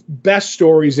two best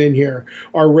stories in here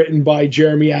are written by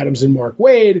Jeremy Adams and Mark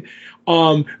Waid.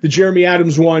 The Jeremy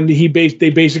Adams one, they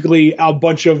basically, a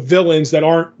bunch of villains that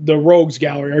aren't the Rogues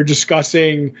Gallery are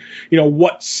discussing,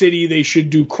 what city they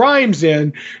should do crimes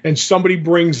in, and somebody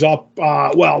brings up,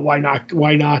 why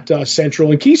not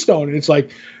Central and Keystone? And it's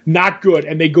like, not good.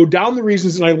 And they go down the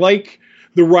reasons, and I like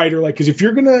the writer, because if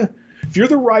you're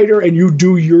the writer and you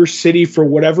do your city for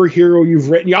whatever hero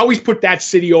you've written, you always put that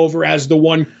city over as the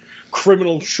one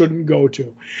criminals shouldn't go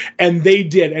to. And they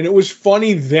did. And it was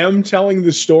funny them telling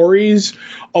the stories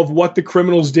of what the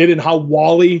criminals did and how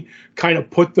Wally kind of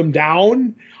put them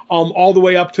down, all the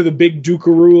way up to the big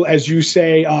Dukaroo, as you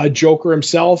say, Joker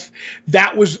himself.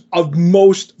 That was a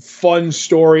most fun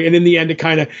story. And in the end, it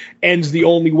kind of ends the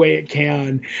only way it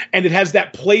can. And it has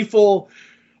that playful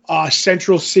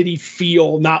Central City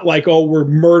feel, not like, oh, we're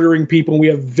murdering people and we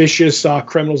have vicious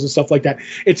criminals and stuff like that.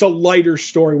 It's a lighter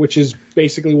story, which is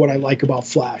basically what I like about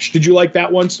Flash. Did you like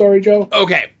that one story, Joe?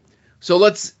 Okay. So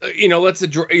obviously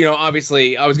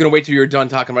I was going to wait till you're done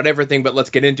talking about everything, but let's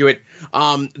get into it.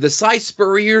 The Cy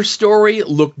Spurrier story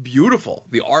looked beautiful.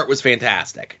 The art was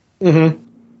fantastic. Mm-hmm.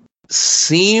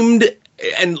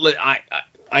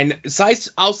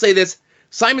 I'll say this,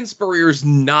 Simon Spurrier's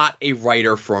not a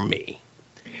writer for me.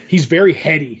 He's very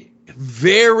heady.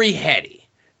 Very heady.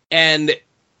 And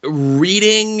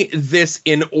reading this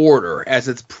in order as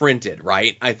it's printed,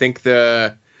 right? I think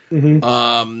the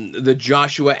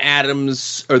Joshua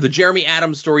Adams or the Jeremy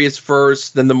Adams story is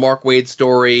first, then the Mark Waid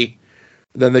story,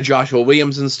 then the Joshua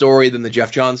Williamson story, then the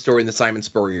Jeff Johns story, and the Simon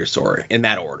Spurrier story, in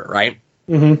that order, right?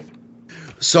 Mm-hmm.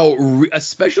 So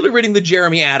especially reading the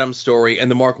Jeremy Adams story and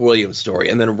the Mark Williams story,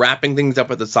 and then wrapping things up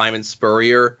with the Simon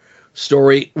Spurrier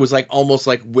story was almost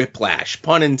like whiplash,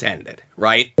 pun intended,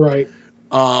 right? Right.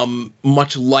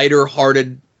 Much lighter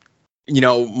hearted,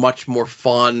 much more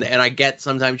fun. And I get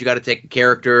sometimes you got to take a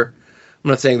character. I'm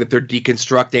not saying that they're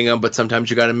deconstructing them, but sometimes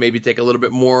you got to maybe take a little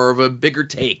bit more of a bigger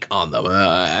take on them,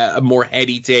 a more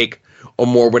heady take or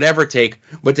more whatever take.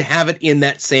 But to have it in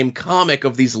that same comic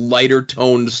of these lighter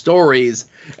toned stories,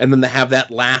 and then to have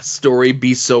that last story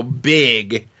be so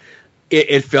big,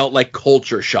 it felt like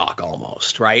culture shock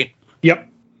almost, right? Yep.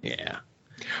 Yeah.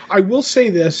 I will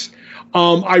say this.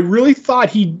 I really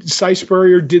thought Cy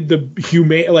Spurrier did the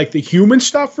human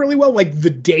stuff really well. Like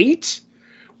the date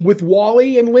with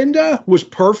Wally and Linda was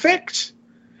perfect.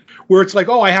 Where it's like,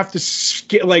 oh, I have to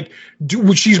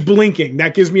she's blinking.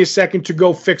 That gives me a second to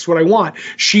go fix what I want.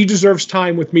 She deserves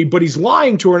time with me, but he's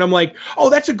lying to her. And I'm like, oh,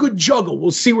 that's a good juggle.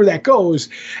 We'll see where that goes.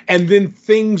 And then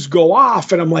things go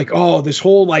off. And I'm like, oh, this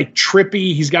whole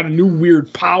trippy, he's got a new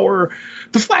weird power.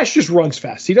 The Flash just runs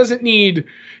fast. He doesn't need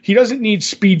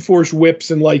Speed Force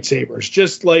whips and lightsabers.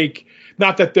 Just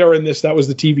not that they're in this, that was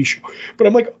the TV show. But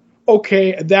I'm like,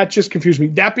 okay, that just confused me.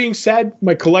 That being said,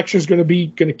 my collection is going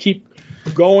to keep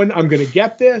going. I'm going to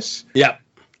get this. Yeah.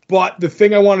 But the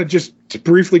thing I want to just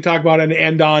briefly talk about and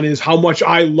end on is how much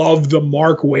I love the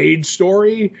Mark Waid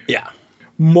story. Yeah.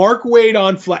 Mark Waid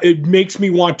on Flash, it makes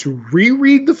me want to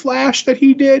reread the Flash that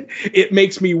he did. It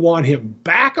makes me want him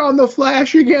back on the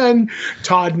Flash again.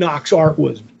 Todd Knox's art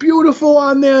was beautiful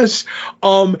on this.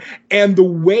 And the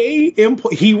way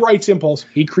he writes Impulse,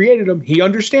 he created him, he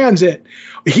understands it.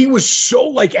 He was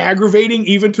so aggravating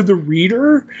even to the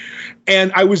reader.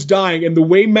 And I was dying. And the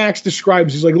way Max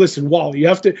describes, he's like, listen, Wally, you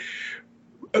have to.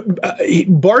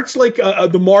 Bart's like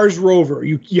the Mars rover.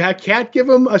 You can't give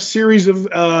him a series of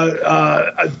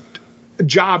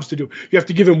jobs to do. You have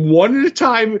to give him one at a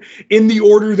time in the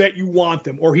order that you want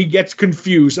them, or he gets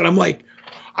confused. And I'm like,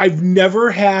 I've never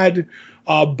had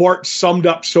Bart summed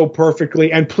up so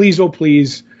perfectly. And please, oh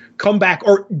please, come back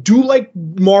or do like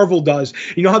Marvel does.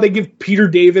 You know how they give Peter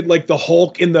David the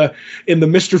Hulk in the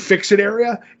Mr. Fix-It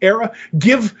era?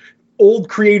 Give old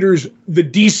creators the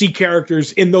DC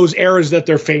characters in those eras that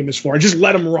they're famous for, and just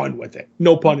let them run with it.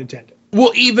 No pun intended.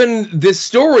 Well, even this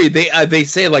story, they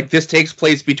say this takes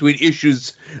place between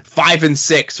issues 5 and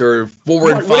 6 or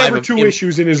 4 and 5. Whatever two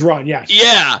issues in his run, yes.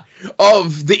 Yeah,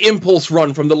 of the Impulse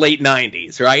run from the late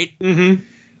 90s, right?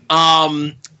 Mm-hmm.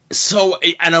 So,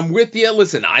 and I'm with you.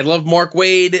 Listen, I love Mark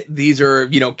Waid. These are,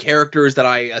 characters that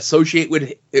I associate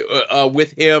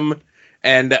with him.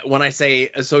 And when I say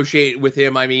associate with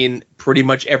him, I mean pretty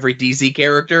much every DC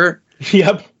character.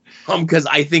 Yep. Because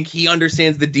I think he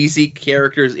understands the DC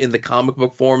characters in the comic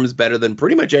book forms better than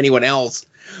pretty much anyone else.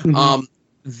 Mm-hmm.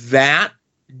 That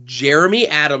Jeremy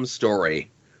Adams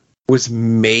story was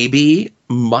maybe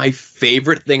my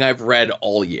favorite thing I've read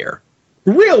all year.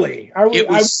 Really? It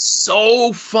was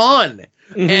so fun.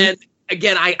 Mm-hmm. And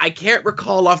again, I can't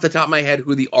recall off the top of my head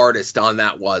who the artist on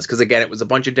that was, because again, it was a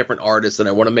bunch of different artists, and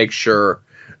I want to make sure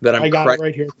that I'm it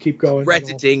right here. Keep going.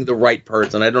 Crediting the right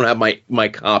person. I don't have my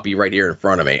copy right here in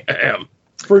front of me.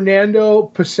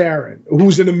 Fernando Pasarin,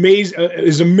 who's an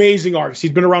amazing artist.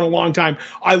 He's been around a long time.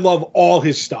 I love all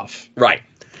his stuff. Right.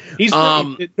 He's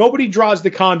nobody draws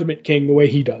the Condiment King the way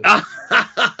he does.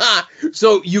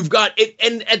 So you've got it,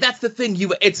 and that's the thing.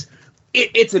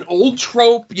 It's an old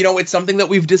trope, it's something that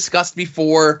we've discussed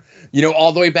before,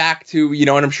 all the way back to, and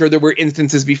I'm sure there were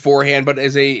instances beforehand, but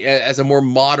as a more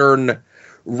modern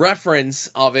reference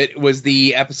of it was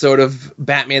the episode of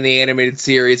Batman the Animated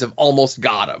Series of Almost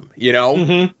Got Him,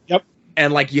 Mm-hmm. Yep.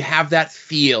 And like you have that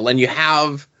feel, and you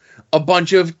have a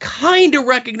bunch of kind of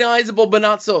recognizable, but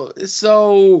not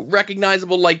so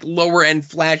recognizable, like lower end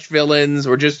Flash villains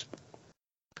or just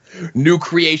new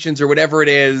creations or whatever it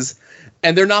is.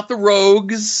 And they're not the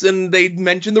rogues, and they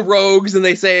mention the rogues, and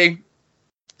they say,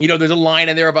 there's a line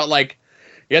in there about like,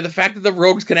 the fact that the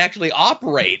rogues can actually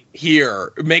operate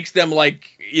here makes them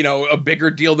like, a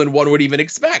bigger deal than one would even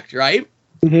expect, right?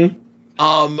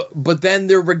 Mm-hmm. But then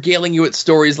they're regaling you with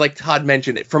stories like Todd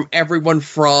mentioned it, from everyone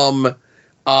from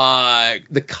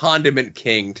the Condiment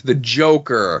King to the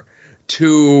Joker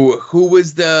to who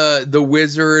was the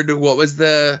wizard? What was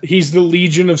He's the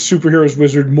Legion of Superheroes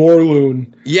wizard,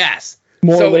 Morloon. Yes.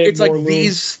 So it's like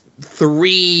these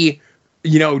three,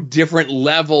 different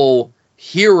level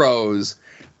heroes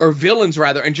or villains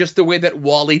rather, and just the way that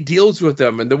Wally deals with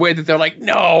them and the way that they're like,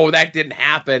 no, that didn't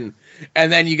happen.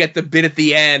 And then you get the bit at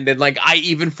the end, and like I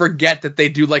even forget that they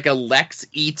do like a Lex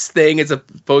Eats thing as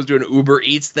opposed to an Uber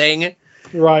Eats thing.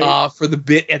 Right. For the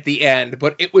bit at the end.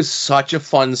 But it was such a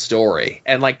fun story.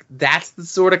 And like that's the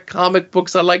sort of comic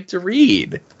books I like to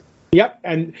read. Yep,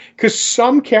 and because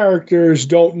some characters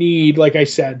don't need, like I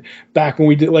said, back when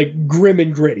we did, like, grim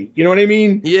and gritty. You know what I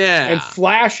mean? Yeah. And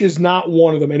Flash is not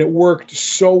one of them, and it worked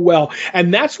so well.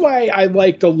 And that's why I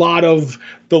liked a lot of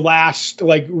the last,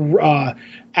 like,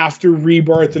 after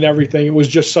Rebirth and everything. It was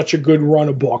just such a good run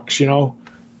of books,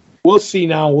 We'll see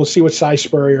now. We'll see what Cy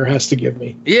Spurrier has to give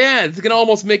me. Yeah, it's going to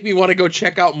almost make me want to go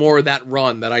check out more of that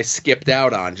run that I skipped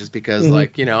out on just because,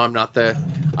 I'm not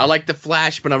I like the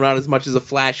Flash, but I'm not as much as a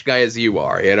Flash guy as you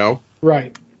are,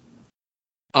 Right.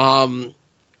 The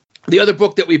other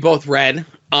book that we both read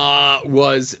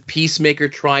was Peacemaker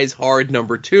Tries Hard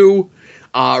 #2,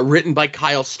 written by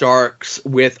Kyle Starks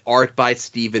with art by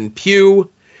Stephen Pugh.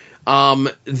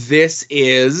 This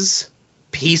is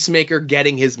Peacemaker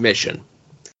getting his mission.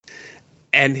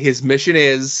 And his mission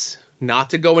is not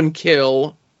to go and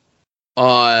kill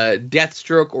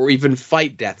Deathstroke or even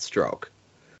fight Deathstroke.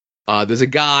 There's a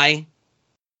guy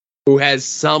who has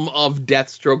some of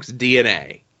Deathstroke's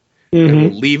DNA. Mm-hmm. And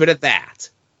we'll leave it at that.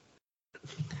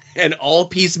 And all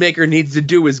Peacemaker needs to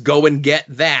do is go and get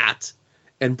that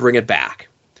and bring it back.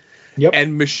 Yep.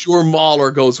 And Monsieur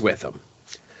Mahler goes with him.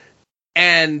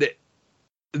 And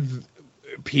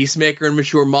Peacemaker and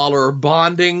Monsieur Mahler are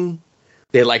bonding.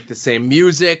 They like the same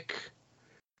music.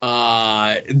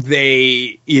 Peacemaker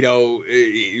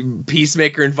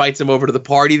invites him over to the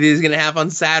party that he's going to have on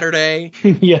Saturday.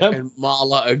 Yeah. And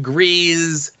Mala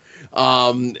agrees.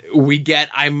 We get,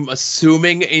 I'm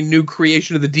assuming, a new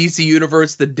creation of the DC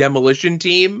Universe, the Demolition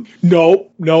Team.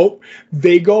 Nope.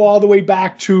 They go all the way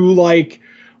back to, like,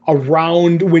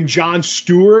 around when John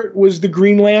Stewart was the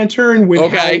Green Lantern,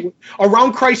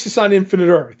 around Crisis on Infinite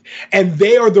Earth, and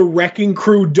they are the Wrecking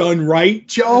Crew done right,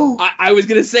 Joe. I was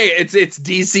gonna say it's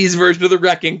DC's version of the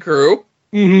Wrecking Crew.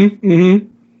 Mm-hmm.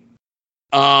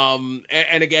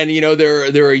 And again,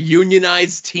 they're a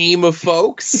unionized team of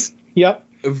folks. Yep.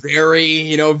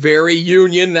 Very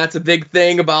union. That's a big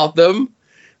thing about them.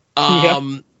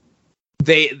 Yep.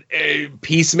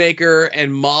 Peacemaker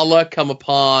and Mala come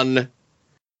upon.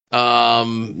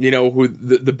 Who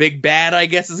the big bad, I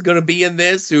guess, is going to be in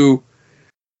this, who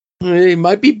he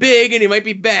might be big and he might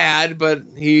be bad, but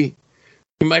he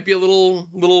might be a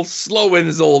little slow in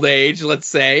his old age, let's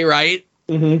say, right?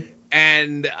 Mm-hmm.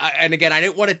 And again, I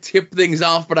didn't want to tip things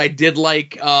off, but I did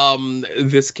like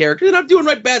this character, and I'm doing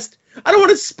my best. I don't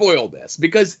want to spoil this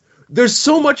because there's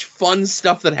so much fun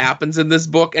stuff that happens in this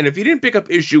book, and if you didn't pick up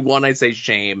issue 1, I say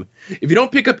shame. If you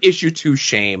don't pick up issue 2,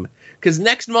 shame. Because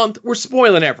next month, we're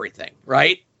spoiling everything,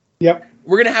 right? Yep.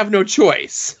 We're going to have no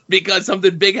choice because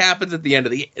something big happens at the end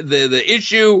of the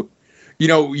issue.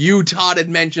 You, Todd, had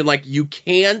mentioned, like, you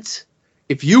can't,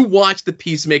 if you watch the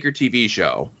Peacemaker TV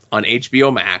show on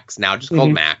HBO Max, now just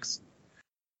called Max,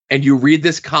 and you read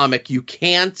this comic, you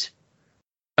can't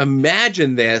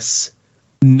imagine this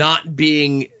not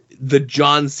being the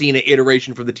John Cena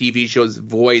iteration from the TV show's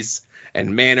voice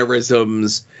and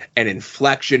mannerisms and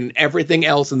inflection, everything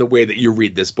else in the way that you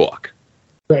read this book.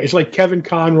 Right. It's like Kevin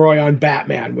Conroy on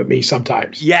Batman with me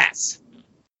sometimes. Yes.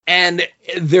 And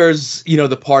there's,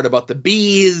 the part about the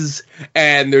bees,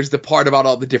 and there's the part about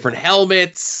all the different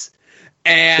helmets,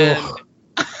 and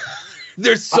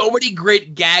there's so many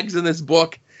great gags in this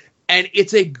book, and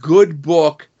it's a good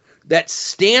book that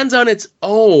stands on its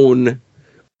own,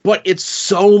 but it's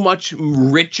so much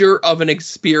richer of an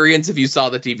experience if you saw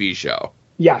the TV show.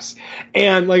 Yes.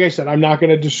 And like I said, I'm not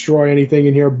going to destroy anything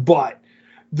in here, but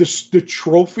the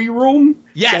trophy room.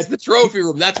 Yes, the trophy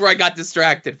room. That's where I got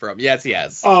distracted from. Yes.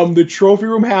 The trophy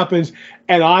room happens,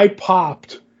 and I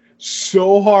popped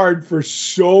so hard for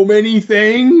so many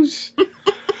things.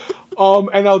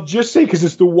 And I'll just say, because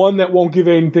it's the one that won't give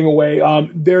anything away.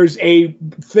 There's a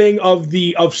thing of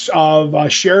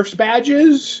sheriff's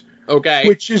badges. Okay.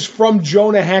 Which is from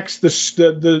Jonah Hex,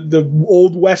 the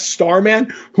Old West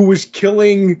Starman, who was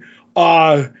killing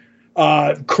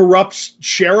corrupt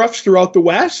sheriffs throughout the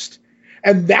West.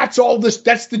 And that's all this.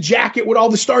 That's the jacket with all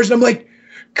the stars. And I'm like,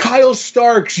 Kyle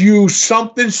Starks, you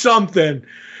something.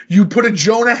 You put a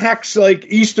Jonah Hex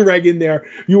Easter egg in there.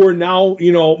 You are now,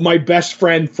 my best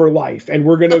friend for life. And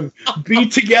we're going to be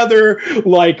together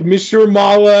like Mr.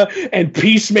 Mala and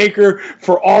Peacemaker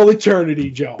for all eternity,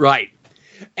 Joe. Right.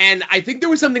 And I think there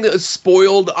was something that was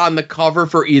spoiled on the cover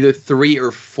for either 3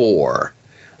 or 4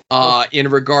 in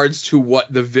regards to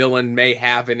what the villain may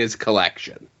have in his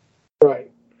collection. Right.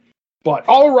 But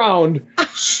all around,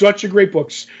 such a great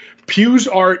book. Pugh's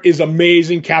art is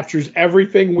amazing, captures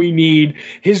everything we need.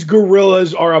 His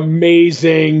gorillas are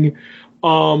amazing.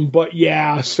 But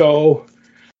yeah, so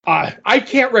I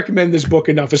can't recommend this book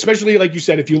enough, especially like you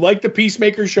said, if you like the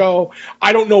Peacemaker show,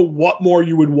 I don't know what more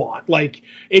you would want. Like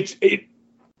it's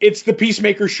the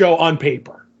Peacemaker show on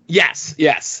paper. Yes.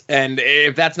 And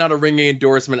if that's not a ringing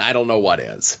endorsement, I don't know what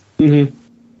is. Mm-hmm.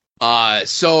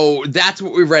 So that's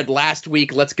what we read last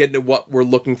week. Let's get into what we're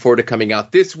looking forward to coming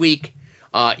out this week.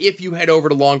 If you head over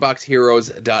to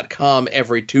longboxheroes.com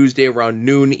every Tuesday around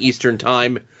noon Eastern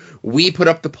time, we put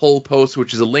up the poll post,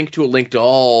 which is a link to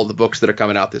all the books that are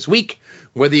coming out this week.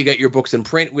 Whether you get your books in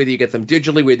print, whether you get them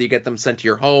digitally, whether you get them sent to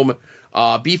your home.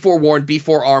 Be forewarned, be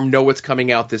forearmed, know what's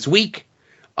coming out this week.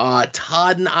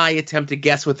 Todd and I attempt to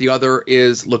guess what the other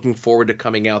is looking forward to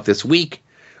coming out this week.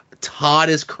 Todd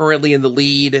is currently in the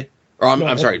lead. Or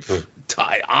I'm sorry,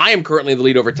 I am currently in the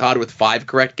lead over Todd with 5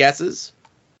 correct guesses.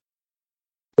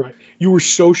 Right. You were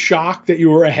so shocked that you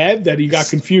were ahead that he got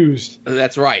confused.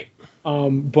 That's right.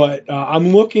 But I'm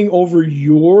looking over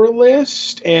your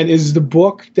list, and is the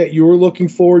book that you're looking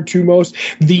forward to most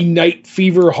the Night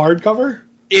Fever hardcover?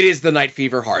 It is the Night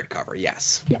Fever hardcover,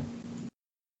 yes. Yeah.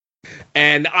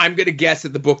 And I'm going to guess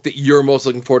that the book that you're most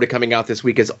looking forward to coming out this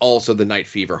week is also the Night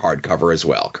Fever hardcover as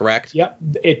well, correct? Yep,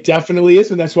 it definitely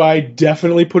is, and that's why I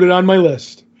definitely put it on my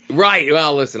list. Right.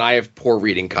 Well, listen, I have poor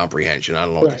reading comprehension. I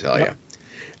don't know what to tell you.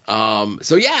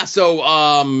 So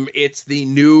it's the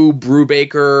new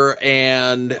Brubaker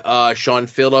and Sean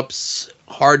Phillips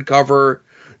hardcover.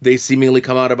 They seemingly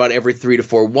come out about every 3 to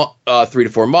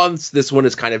 4 months. This one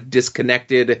is kind of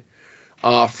disconnected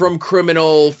from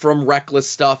Criminal, from Reckless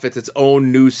stuff. It's its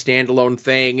own new standalone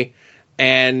thing.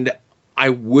 And I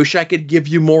wish I could give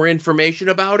you more information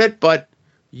about it, but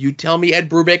you tell me Ed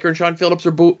Brubaker and Sean Phillips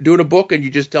are doing a book, and you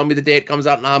just tell me the day it comes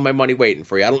out, and I have my money waiting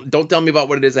for you. Don't tell me about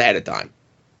what it is ahead of time.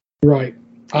 Right.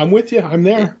 I'm with you. I'm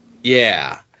there.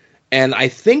 Yeah. And I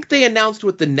think they announced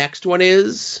what the next one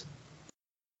is.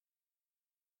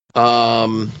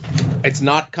 It's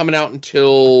not coming out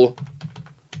until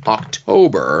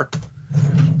October.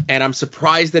 And I'm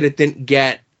surprised that it didn't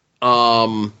get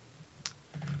more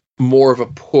of a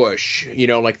push,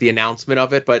 like the announcement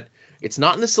of it. But it's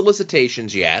not in the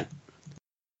solicitations yet.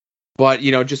 But,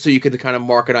 just so you could kind of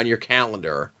mark it on your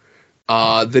calendar.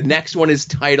 The next one is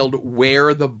titled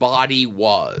Where the Body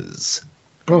Was.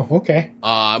 Oh, okay.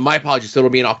 My apologies. So it'll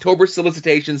be in October,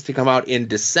 solicitations to come out in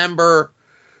December.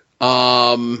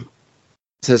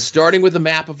 Says, starting with a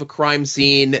map of a crime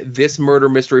scene, this murder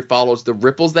mystery follows the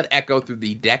ripples that echo through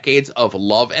the decades of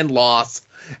love and loss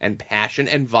and passion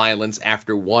and violence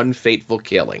after one fateful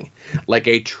killing. Like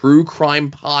a true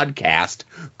crime podcast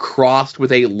crossed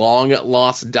with a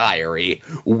long-lost diary,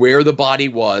 Where the Body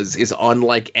Was is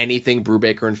unlike anything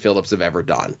Brubaker and Phillips have ever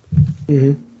done.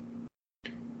 Mm-hmm.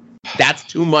 That's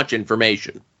too much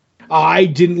information. I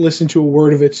didn't listen to a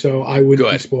word of it, so I wouldn't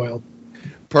be spoiled.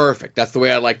 Perfect. That's the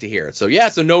way I like to hear it. So, yeah,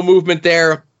 so no movement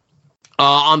there.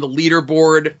 On the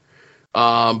leaderboard,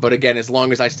 But again, as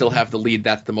long as I still have the lead,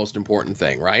 that's the most important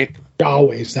thing, right?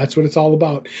 Always. That's what it's all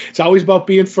about. It's always about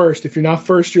being first. If you're not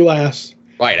first, you're last.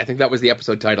 Right. I think that was the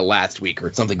episode title last week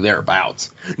or something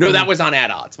thereabouts. No, that was on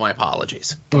At Odds. My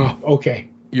apologies. Oh, okay.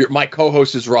 My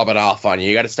co-host is rubbing off on you.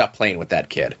 You got to stop playing with that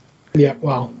kid. Yeah,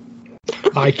 well,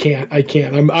 I can't.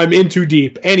 I'm in too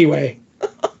deep. Anyway.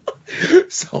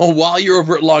 So while you're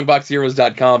over at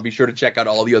longboxheroes.com, be sure to check out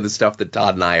all the other stuff that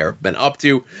Todd and I have been up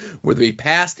to, whether it be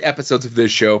past episodes of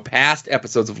this show, past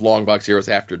episodes of Longbox Heroes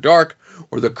After Dark,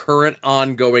 or the current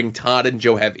ongoing Todd and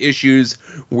Joe Have Issues,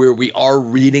 where we are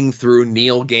reading through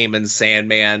Neil Gaiman's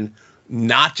Sandman,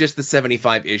 not just the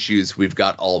 75 issues. We've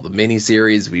got all the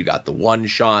miniseries, we got the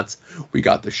one-shots, we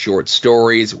got the short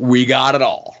stories, we got it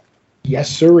all. Yes,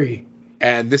 sirree.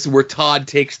 And this is where Todd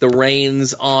takes the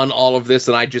reins on all of this,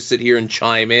 and I just sit here and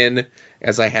chime in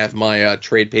as I have my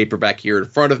trade paperback here in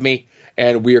front of me.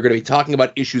 And we are going to be talking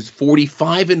about issues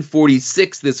 45 and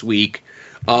 46 this week,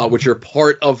 which are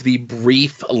part of the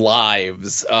Brief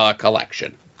Lives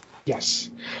collection.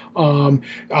 Yes.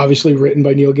 Obviously written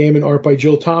by Neil Gaiman, art by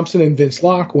Jill Thompson and Vince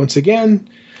Locke once again.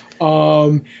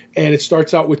 And it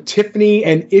starts out with Tiffany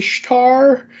and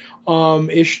Ishtar.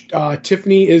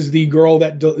 Tiffany is the girl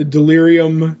that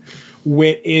Delirium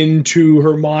went into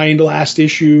her mind last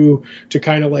issue to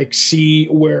kind of like see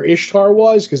where Ishtar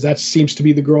was, because that seems to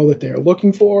be the girl that they're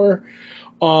looking for.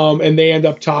 And they end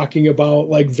up talking about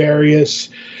like various.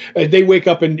 They wake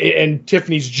up and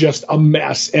Tiffany's just a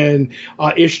mess, and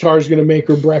Ishtar's going to make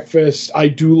her breakfast. I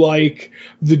do like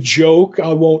the joke.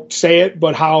 I won't say it,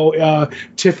 but how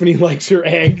Tiffany likes her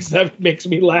eggs. That makes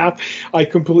me laugh. I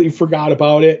completely forgot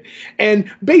about it. And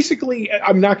basically,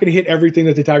 I'm not going to hit everything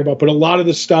that they talk about, but a lot of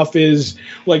the stuff is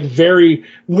like very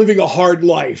living a hard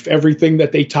life. Everything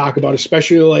that they talk about,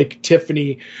 especially like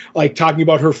Tiffany, like talking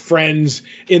about her friends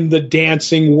in the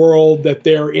dancing world that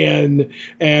they're in,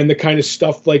 and the kind of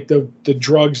stuff like the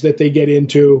drugs that they get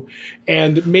into.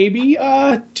 And maybe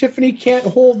Tiffany can't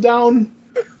hold down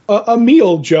a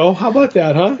meal, Joe. How about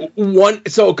that, huh?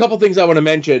 So a couple things I want to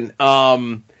mention.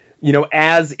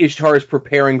 As Ishtar is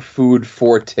preparing food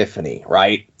for Tiffany,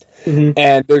 right? Mm-hmm.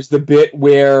 And there's the bit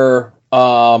where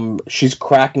she's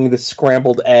cracking the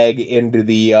scrambled egg into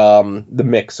the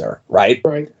mixer, right?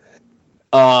 Right.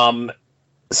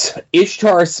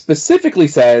 Ishtar specifically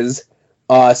says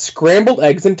scrambled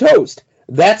eggs and toast.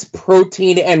 That's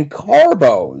protein and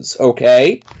carbos,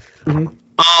 okay? Mm-hmm.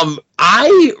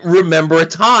 I remember a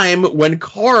time when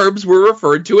carbs were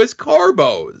referred to as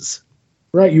carbos.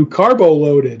 Right, you carbo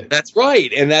loaded. That's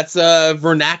right, and that's a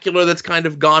vernacular that's kind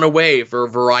of gone away for a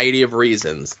variety of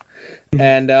reasons.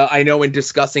 And I know in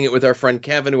discussing it with our friend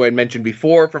Kevin, who I mentioned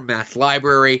before from Mass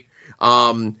Library,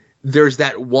 there's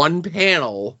that one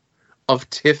panel of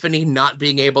Tiffany not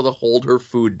being able to hold her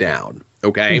food down,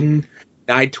 okay? Mm-hmm.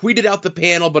 Now, I tweeted out the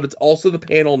panel, but it's also the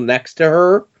panel next to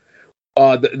her.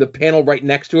 The panel right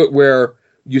next to it where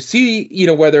you see,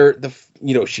 whether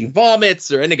she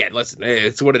vomits and again, listen,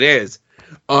 it's what it is.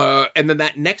 And then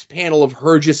that next panel of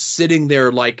her just sitting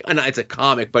there like, and it's a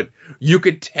comic, but you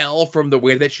could tell from the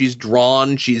way that she's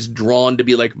drawn to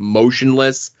be like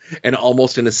motionless and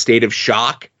almost in a state of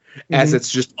shock as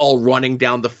it's just all running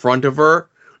down the front of her.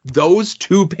 Those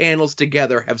two panels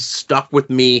together have stuck with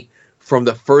me from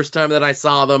the first time that I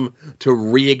saw them to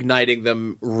reigniting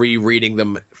them, rereading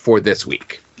them for this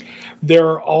week. There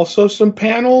are also some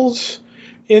panels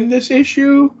in this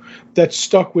issue that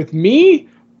stuck with me,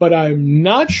 but I'm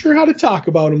not sure how to talk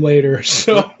about them later.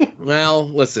 So, well,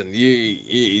 listen, you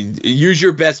use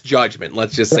your best judgment.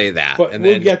 Let's just say that. But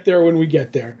we'll get there when we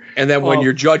get there. And then when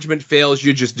your judgment fails,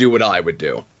 you just do what I would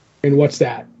do. And what's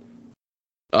that?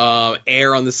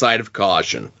 Err on the side of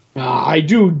caution. I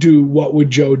do what would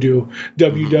Joe do,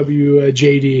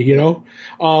 WWJD,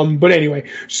 But anyway,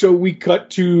 so we cut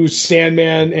to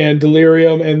Sandman and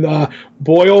Delirium, and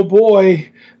boy, oh boy,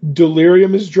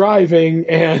 Delirium is driving,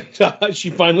 and she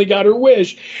finally got her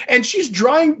wish, and she's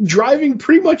driving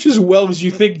pretty much as well as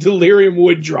you think Delirium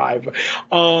would drive.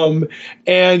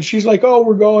 And she's like, oh,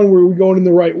 we're going in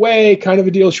the right way, kind of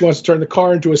a deal. She wants to turn the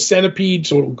car into a centipede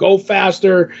so it'll go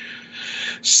faster.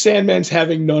 Sandman's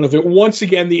having none of it. Once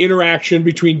again, the interaction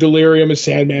between Delirium and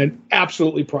Sandman,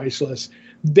 absolutely priceless.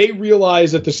 They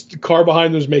realize that the car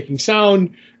behind them is making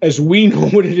sound. As we know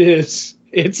what it is,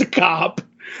 it's a cop.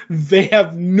 They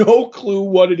have no clue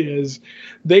what it is.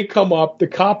 They come up. The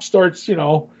cop starts,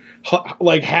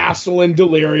 like hassling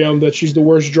Delirium that she's the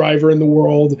worst driver in the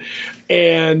world.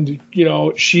 And,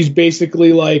 she's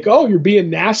basically like, oh, you're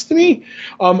being nasty to me?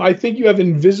 I think you have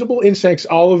invisible insects,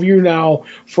 all of you now,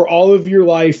 for all of your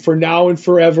life, for now and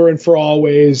forever and for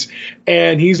always.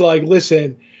 And he's like,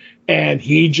 listen. And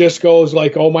he just goes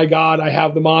like, oh my God, I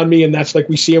have them on me. And that's like,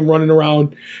 we see him running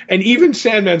around. And even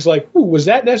Sandman's like, ooh, was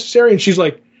that necessary? And she's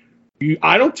like,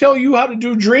 I don't tell you how to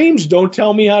do dreams. Don't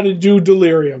tell me how to do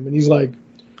delirium. And he's like,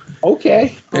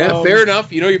 okay. Yeah, fair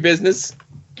enough. You know your business.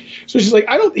 So she's like,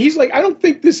 I don't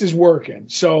think this is working.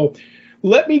 So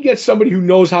let me get somebody who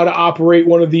knows how to operate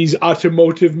one of these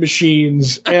automotive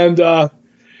machines. And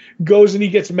goes and he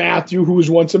gets Matthew, who was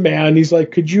once a man. He's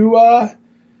like, could you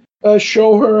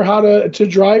show her how to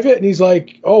drive it? And he's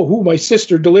like, oh, who? My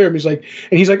sister, Delirium.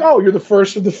 He's like, oh, you're the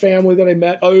first of the family that I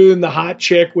met, other than the hot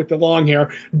chick with the long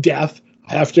hair, Death.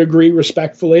 I have to agree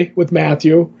respectfully with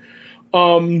Matthew.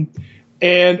 And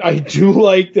I do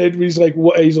like that he's like,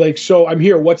 what? He's like, so I'm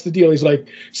here. What's the deal? He's like,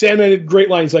 Sandman had great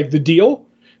line. He's like, the deal?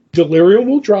 Delirium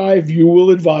will drive. You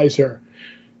will advise her.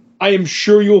 I am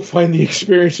sure you'll find the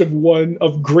experience of one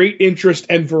of great interest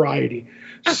and variety.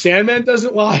 Sandman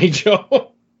doesn't lie,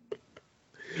 Joe.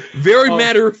 Very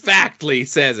matter-of-factly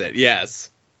says it, yes.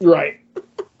 Right.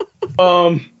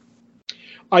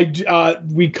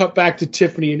 We cut back to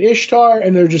Tiffany and Ishtar,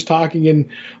 and they're just talking, and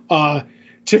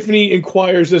Tiffany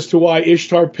inquires as to why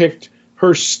Ishtar picked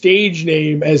her stage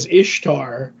name as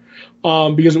Ishtar,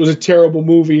 because it was a terrible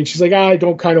movie. And she's like, I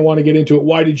don't kind of want to get into it.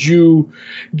 Why did you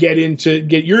get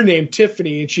your name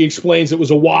Tiffany? And she explains it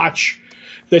was a watch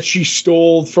that she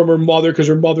stole from her mother because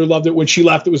her mother loved it. When she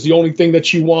left, it was the only thing that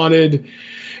she wanted.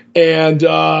 And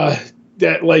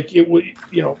that like it would,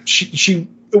 you know,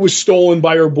 it was stolen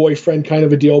by her boyfriend, kind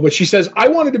of a deal. But she says, I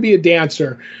wanted to be a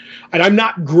dancer, and I'm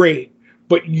not great,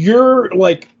 but you're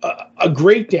like a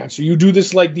great dancer. You do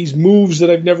this, like these moves that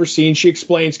I've never seen. She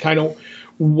explains kind of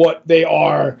what they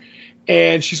are.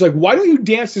 And she's like, why don't you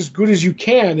dance as good as you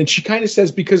can? And she kind of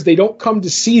says, because they don't come to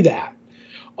see that.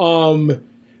 And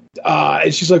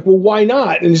she's like, well, why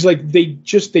not? And he's like,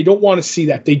 they don't want to see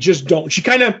that. They just don't. She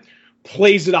kind of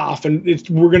plays it off, and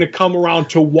we're going to come around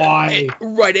to why.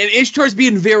 Right. And Ishtar's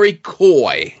being very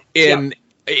coy in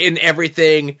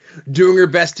everything, doing her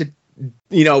best to,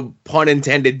 you know, pun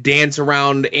intended, dance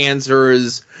around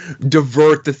answers,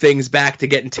 divert the things back to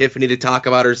getting Tiffany to talk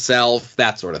about herself,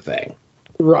 that sort of thing.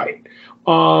 Right.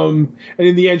 And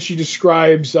in the end, she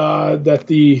describes that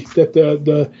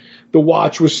the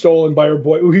watch was stolen by her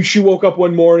boy. She woke up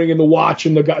one morning and the watch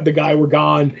and the guy were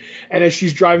gone. And as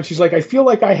she's driving, she's like, I feel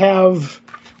like I have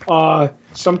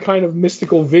some kind of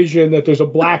mystical vision that there's a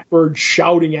blackbird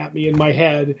shouting at me in my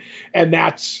head, and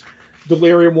that's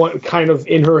Delirium kind of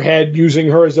in her head, using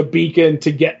her as a beacon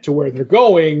to get to where they're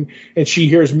going. And she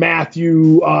hears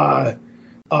Matthew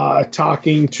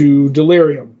talking to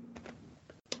Delirium.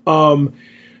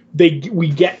 We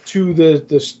get to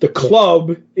the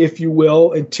club, if you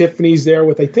will, and Tiffany's there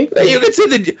with, I think. You could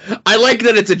say I like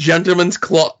that it's a gentleman's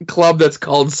club that's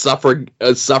called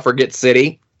Suffragette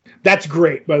City. That's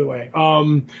great, by the way.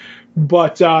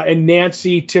 And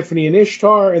Nancy, Tiffany, and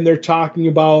Ishtar, and they're talking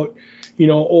about, you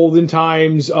know, olden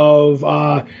times of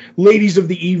ladies of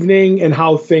the evening and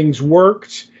how things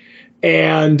worked.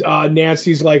 And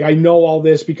Nancy's like, I know all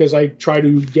this because I try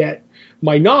to get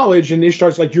my knowledge. And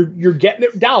Ishtar's like, you're getting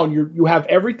it down. You have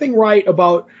everything right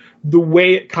about the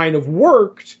way it kind of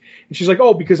worked. And she's like,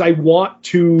 oh, because I want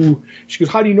to. She goes,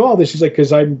 how do you know all this? She's like,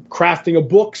 because I'm crafting a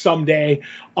book someday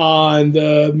on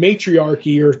the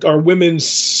matriarchy or women's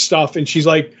stuff. And she's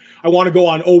like, I want to go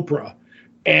on Oprah.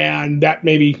 And that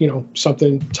maybe, you know,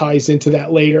 something ties into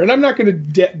that later. And I'm not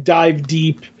going to dive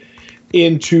deep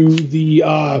into the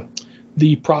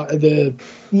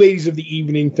ladies of the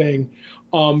evening thing.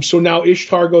 So now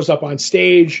Ishtar goes up on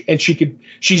stage, and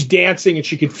she's dancing, and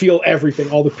she could feel everything,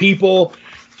 all the people.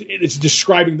 It's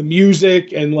describing the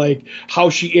music and like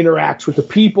how she interacts with the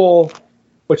people.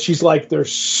 But she's like,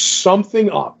 there's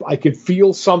something up. I could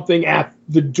feel something at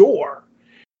the door.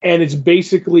 And it's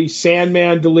basically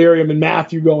Sandman, Delirium, and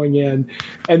Matthew going in,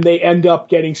 and they end up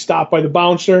getting stopped by the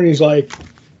bouncer. And he's like,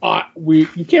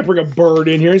 you can't bring a bird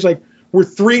in here. He's like, we're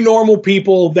three normal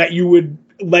people that you would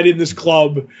let in this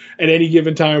club at any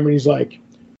given time. And he's like,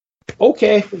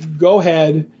 okay, go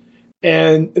ahead.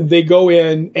 And they go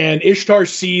in, and Ishtar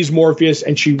sees Morpheus,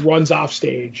 and she runs off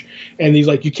stage. And he's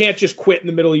like, you can't just quit in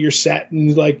the middle of your set. And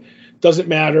he's like, doesn't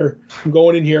matter. I'm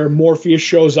going in here. Morpheus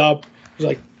shows up. He's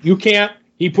like, you can't.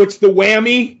 He puts the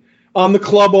whammy on the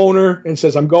club owner and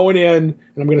says, I'm going in,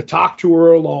 and I'm going to talk to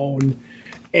her alone.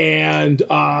 And,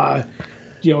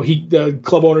 the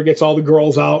club owner gets all the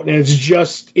girls out, and it's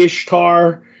just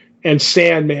Ishtar and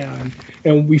Sandman.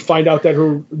 And we find out that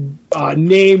her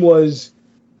name was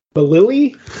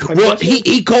Lily. Well,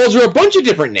 he calls her a bunch of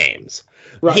different names.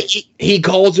 Right. He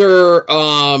calls her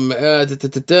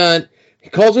He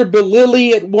calls her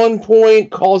Belili at one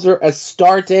point, calls her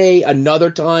Astarte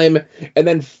another time, and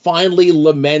then finally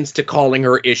laments to calling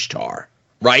her Ishtar,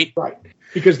 right? Right.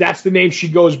 Because that's the name she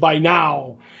goes by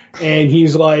now. And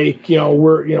he's like,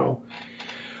 so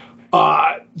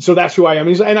that's who I am.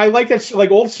 And I like that,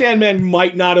 like, old Sandman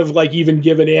might not have, like, even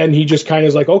given in. He just kind of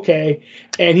is like, okay.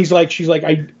 And she's like,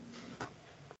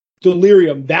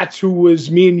 Delirium, that's who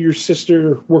was, me and your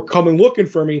sister were coming looking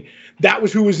for me. That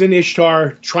was who was in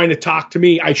Ishtar trying to talk to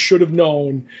me. I should have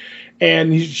known.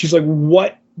 And she's like,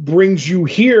 what brings you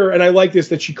here? And I like this,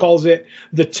 that she calls it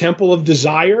the Temple of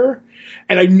Desire.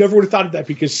 And I never would have thought of that,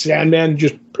 because Sandman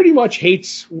just pretty much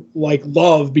hates, like,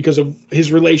 love because of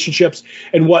his relationships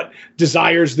and what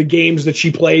desires the games that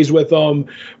she plays with him.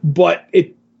 But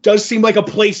it does seem like a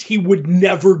place he would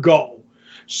never go.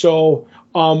 So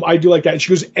I do like that. And she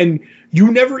goes, and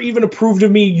you never even approved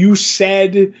of me. You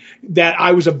said that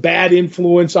I was a bad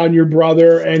influence on your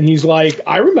brother. And he's like,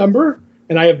 I remember,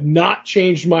 and I have not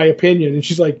changed my opinion. And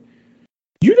she's like,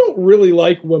 you don't really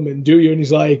like women, do you? And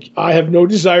he's like, I have no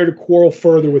desire to quarrel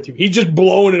further with you. He's just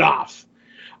blowing it off.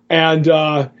 And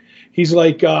he's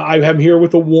like, I'm here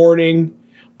with a warning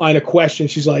on a question.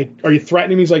 She's like, are you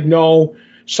threatening me? He's like, no,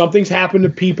 something's happened to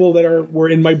people that were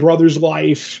in my brother's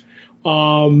life.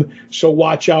 So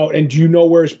watch out. And do you know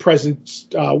where his present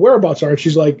whereabouts are? And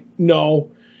she's like,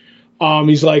 no.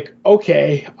 He's like,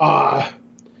 okay.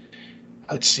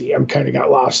 Let's see. I'm kind of got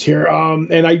lost here.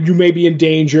 And you may be in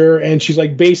danger. And she's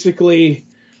like, basically,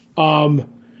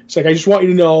 it's like, I just want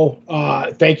you to know,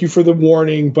 thank you for the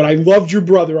warning, but I loved your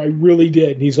brother. I really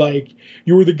did. And he's like,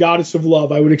 you were the goddess of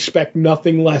love. I would expect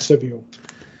nothing less of you.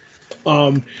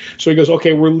 So he goes,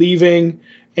 okay, we're leaving.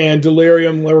 And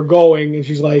Delirium, we're going. And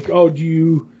she's like, oh, do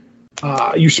you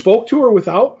spoke to her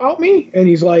without me? And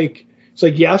he's like, it's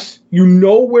like, yes, you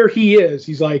know where he is.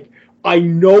 He's like, I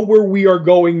know where we are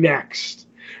going next.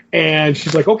 And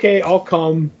she's like, okay, I'll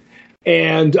come.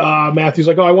 And Matthew's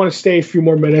like, oh, I want to stay a few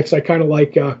more minutes. I kind of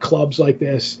like clubs like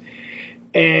this.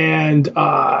 And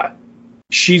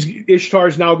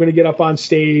Ishtar's now going to get up on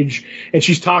stage, and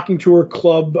she's talking to her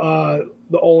club,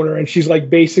 the owner, and she's like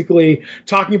basically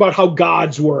talking about how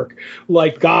gods work.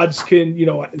 Like, gods can,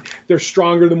 they're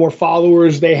stronger the more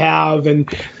followers they have, and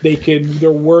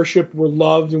their worship, we're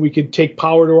loved, and we can take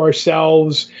power to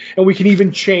ourselves, and we can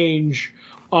even change.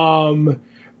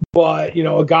 But,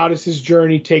 a goddess's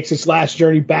journey takes its last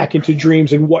journey back into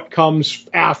dreams, and what comes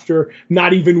after,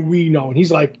 not even we know. And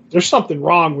he's like, there's something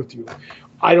wrong with you.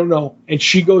 I don't know. And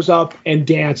she goes up and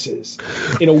dances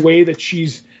in a way that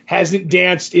hasn't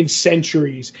danced in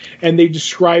centuries. And they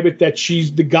describe it that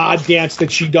she's the god dance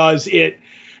that she does.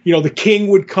 The king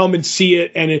would come and see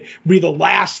it, and it would be the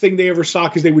last thing they ever saw,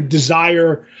 because they would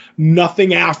desire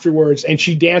nothing afterwards. And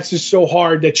she dances so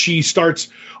hard that she starts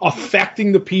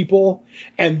affecting the people.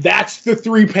 And that's the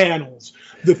 3 panels.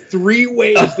 The 3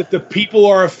 ways that the people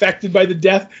are affected by the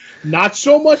death. Not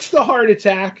so much the heart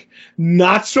attack,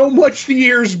 not so much the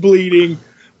ears bleeding.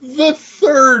 The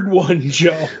 3rd one,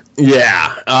 Joe.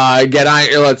 Yeah. Again,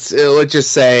 let's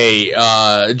just say,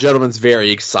 gentleman's very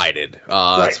excited.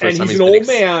 Right. And he's an old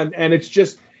man, and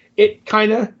it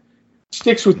kind of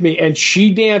sticks with me. And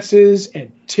she dances,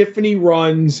 and Tiffany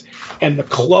runs, and the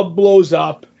club blows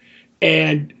up,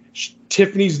 and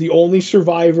Tiffany's the only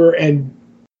survivor, and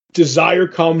Desire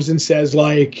comes and says,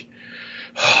 like,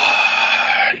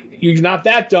 you're not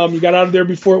that dumb. You got out of there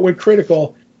before it went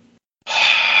critical.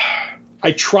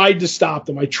 I tried to stop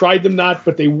them. I tried them not,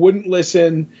 but they wouldn't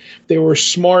listen. They were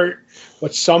smart,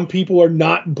 but some people are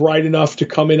not bright enough to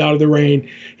come in out of the rain.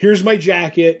 Here's my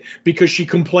jacket, because she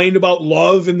complained about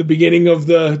love in the beginning of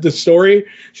the story.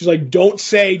 She's like,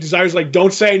 Desire's like,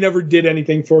 don't say I never did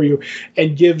anything for you,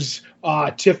 and gives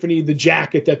Tiffany the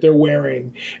jacket that they're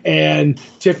wearing. And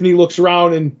Tiffany looks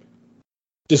around, and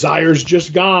Desire's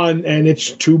just gone, and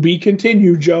it's to be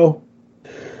continued, Joe.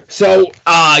 So,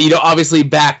 obviously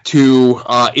back to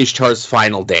Ishtar's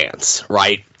final dance,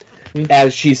 right? Mm-hmm.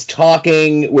 As she's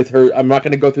talking with her, I'm not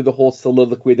going to go through the whole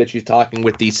soliloquy that she's talking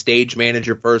with the stage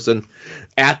manager person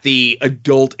at the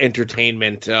adult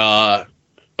entertainment venue,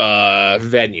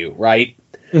 right?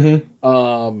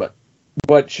 Mm-hmm.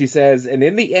 But she says, and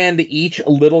in the end, each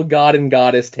little god and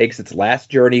goddess takes its last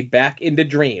journey back into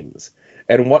dreams.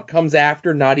 And what comes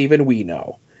after, not even we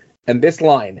know. And this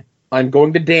line, I'm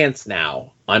going to dance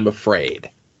now, I'm afraid.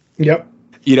 Yep.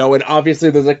 And obviously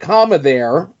there's a comma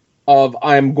there of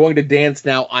I'm going to dance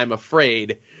now, I'm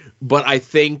afraid. But I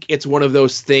think it's one of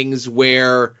those things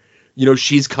where,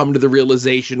 she's come to the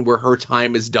realization where her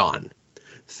time is done.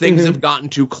 Things have gotten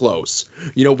too close.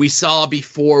 We saw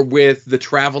before with the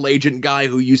travel agent guy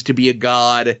who used to be a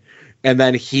god, And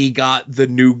then he got the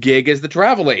new gig as the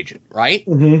travel agent, right?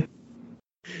 Mm-hmm.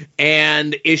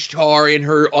 And Ishtar in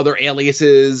her other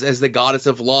aliases as the goddess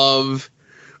of love.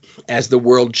 As the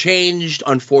world changed,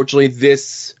 unfortunately,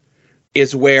 this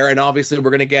is where, and obviously we're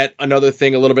going to get another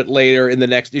thing a little bit later in the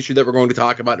next issue that we're going to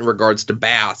talk about in regards to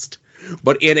Bast.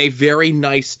 But in a very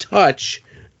nice touch,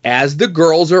 as the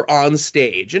girls are on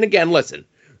stage, and again, listen,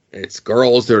 it's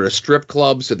girls, they're at a strip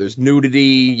club, so there's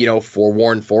nudity,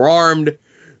 forewarned, forearmed.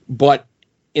 But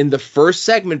in the first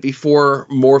segment, before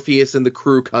Morpheus and the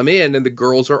crew come in and the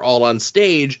girls are all on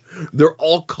stage, they're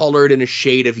all colored in a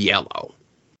shade of yellow.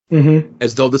 Mm-hmm.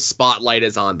 As though the spotlight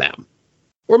is on them.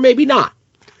 Or maybe not.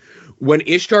 When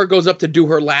Ishtar goes up to do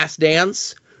her last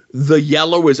dance, the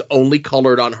yellow is only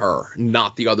colored on her,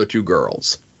 not the other two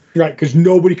girls. Right, because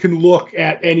nobody can look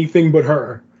at anything but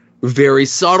her. Very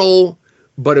subtle,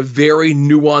 but a very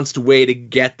nuanced way to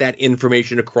get that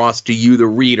information across to you, the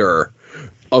reader,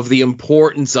 of the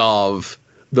importance of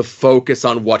the focus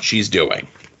on what she's doing.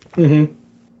 Mm-hmm.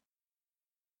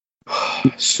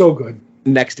 So good.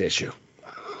 Next issue.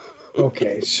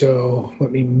 Okay, so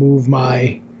let me move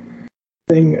my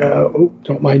thing.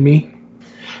 Don't mind me.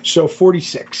 So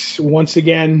 46. Once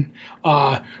again,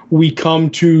 we come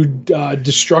to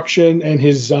Destruction and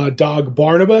his dog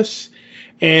Barnabas.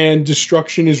 And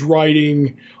Destruction is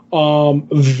writing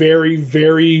very,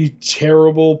 very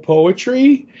terrible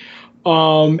poetry.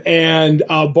 And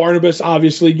Barnabas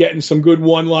obviously getting some good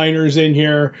one-liners in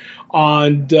here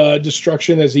on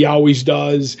Destruction, as he always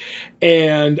does.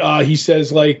 And he says,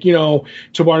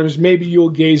 to Barnabas, maybe you'll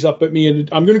gaze up at me, and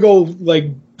I'm going to go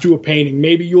do a painting.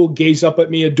 Maybe you'll gaze up at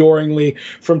me adoringly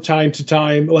from time to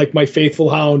time, like my faithful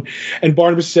hound. And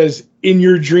Barnabas says, in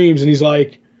your dreams. And he's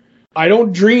like, I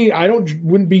don't dream.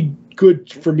 Wouldn't be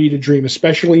good for me to dream,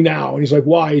 especially now. And he's like,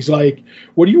 why? He's like,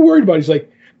 what are you worried about? He's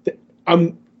like,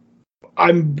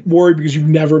 I'm worried because you've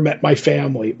never met my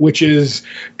family, which is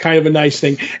kind of a nice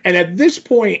thing. And at this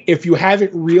point, if you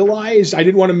haven't realized, I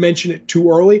didn't want to mention it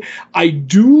too early, I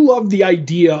do love the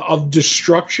idea of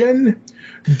Destruction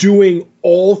doing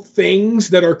all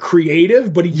things that are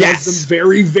creative, but he does them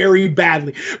very, very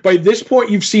badly. By this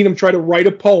point, you've seen him try to write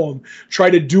a poem,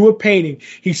 try to do a painting.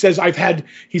 He says,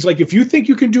 he's like, if you think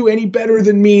you can do any better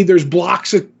than me, there's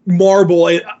blocks of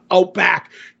marble out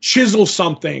back. Chisel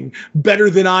something better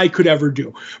than I could ever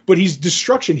do. But he's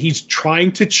Destruction. He's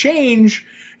trying to change,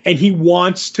 and he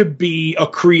wants to be a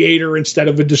creator instead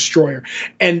of a destroyer.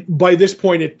 And by this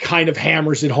point, it kind of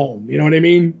hammers it home. You know what I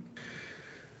mean?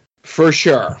 For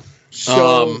sure.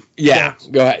 So yeah,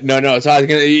 go ahead. No. So I was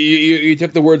gonna. You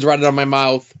took the words right out of my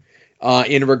mouth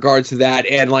in regards to that,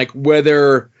 and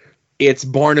whether it's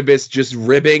Barnabas just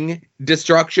ribbing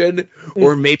Destruction,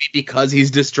 or maybe because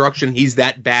he's Destruction, he's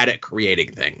that bad at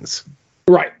creating things.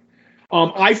 Right.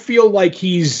 I feel like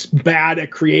he's bad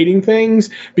at creating things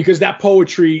because that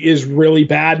poetry is really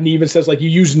bad, and he even says you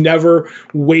use never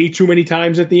way too many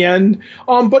times at the end,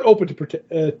 but open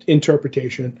to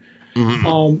interpretation.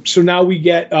 Mm-hmm. So now we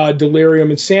get Delirium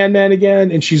and Sandman again,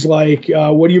 and she's like,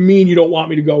 what do you mean you don't want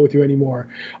me to go with you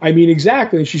anymore? I mean,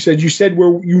 exactly. And she said, you said where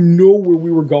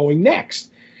we were going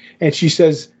next. And she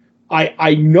says,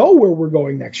 I know where we're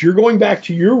going next. You're going back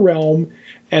to your realm,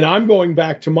 and I'm going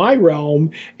back to my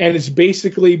realm, and it's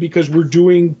basically because we're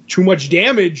doing too much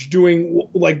damage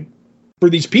for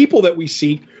these people that we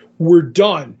seek. We're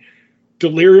done.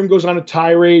 Delirium goes on a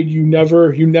tirade. You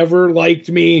never liked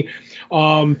me.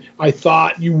 I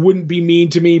thought you wouldn't be mean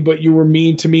to me, but you were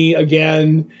mean to me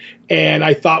again. And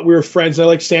I thought we were friends. I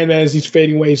like Sandman as he's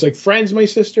fading away. He's like, friends, my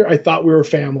sister? I thought we were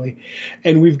family.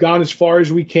 And we've gone as far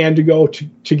as we can to go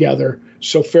together.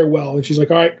 So farewell. And she's like,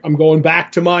 all right, I'm going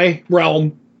back to my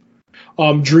realm.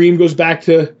 Dream goes back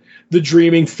to the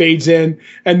dreaming, fades in.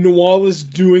 And Noel is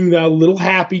doing the little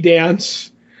happy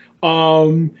dance.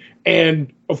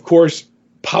 And, of course,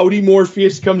 pouty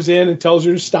Morpheus comes in and tells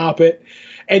her to stop it.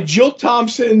 And Jill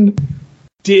Thompson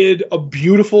did a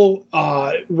beautiful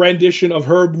rendition of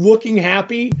her looking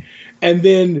happy and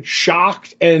then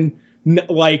shocked and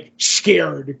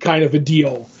scared kind of a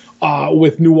deal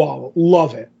with Noel.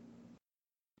 Love it.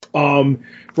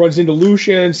 Runs into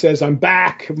Lucian, says, I'm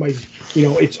back.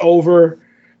 It's over.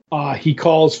 He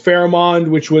calls Pheromond,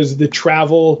 which was the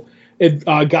travel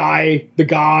guy, the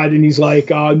god, and he's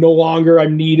like, no longer,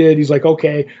 I'm needed. He's like,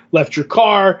 okay, left your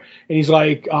car. And he's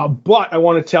like, but I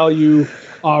want to tell you,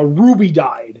 Ruby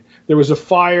died. There was a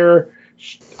fire.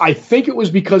 I think it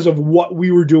was because of what we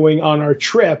were doing on our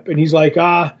trip. And he's like,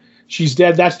 she's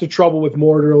dead. That's the trouble with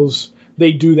mortals.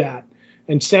 They do that.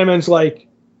 And Sandman's like,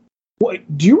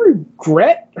 what, do you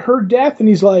regret her death? And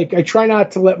he's like, I try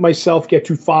not to let myself get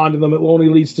too fond of them. It only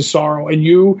leads to sorrow. And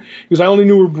you, because I only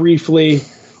knew her briefly.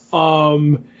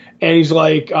 And he's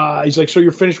like, so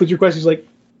you're finished with your quest? He's like,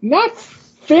 not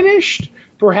finished,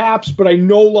 perhaps, but I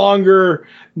no longer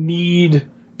need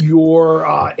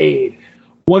your aid.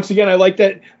 Once again, I like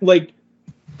that. Like,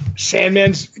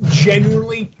 Sandman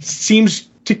genuinely seems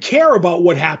to care about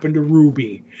what happened to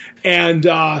Ruby, and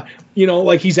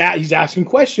like he's asking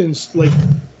questions like,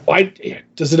 why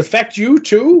does it affect you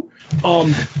too?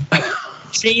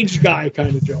 Changed guy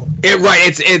kind of joke.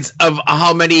 It's of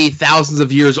how many thousands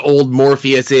of years old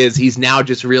Morpheus is. He's now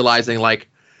just realizing, like,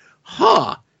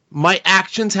 my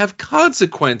actions have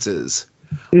consequences,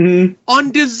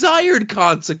 undesired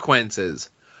consequences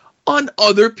on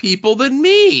other people than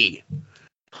me.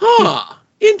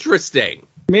 Interesting.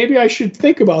 Maybe I should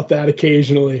think about that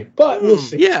occasionally, but we'll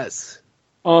see. Yes.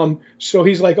 So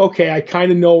he's like, okay, I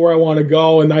kind of know where I want to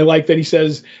go, and I like that he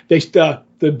says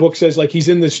the book says, like, he's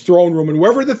in this throne room, and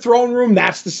wherever the throne room,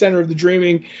 that's the center of the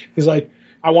dreaming. He's like,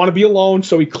 I want to be alone,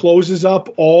 so he closes up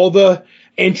all the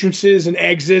entrances and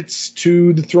exits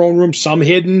to the throne room, some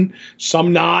hidden,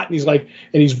 some not. And he's like,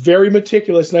 and he's very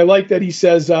meticulous. And I like that he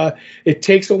says, it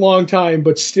takes a long time,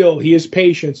 but still he has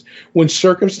patience. When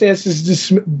circumstances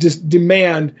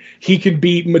demand, he can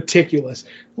be meticulous.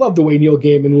 Love the way Neil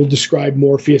Gaiman will describe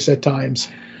Morpheus at times.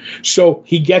 So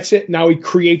he gets it. Now he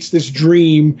creates this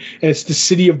dream, and it's the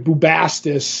city of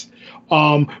Bubastis.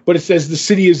 But it says the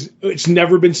city it's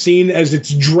never been seen as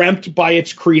it's dreamt by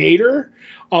its creator,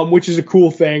 which is a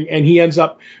cool thing. And he ends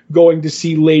up going to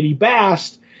see Lady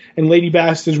Bast, and Lady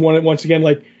Bast is once again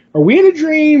like, are we in a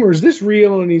dream or is this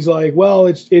real? And he's like, well,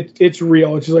 it's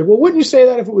real. And she's like, well, wouldn't you say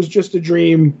that if it was just a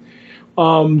dream?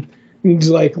 And he's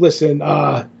like, listen,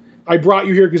 I brought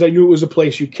you here because I knew it was a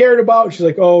place you cared about. And she's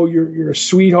like, oh, you're a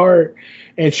sweetheart.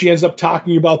 And she ends up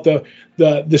talking about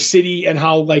the city and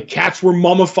how, like, cats were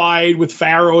mummified with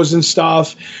pharaohs and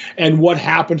stuff, and what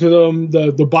happened to them,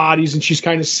 the bodies, and she's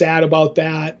kind of sad about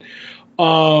that.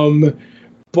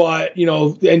 But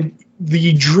and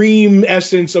the dream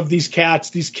essence of these cats,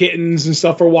 these kittens and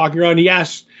stuff are walking around. She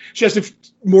asks if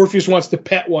Morpheus wants to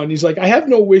pet one. He's like, I have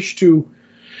no wish to.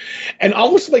 And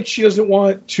almost like she doesn't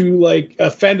want to, like,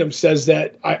 offend him, says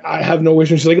that I have no wish.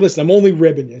 And she's like, listen, I'm only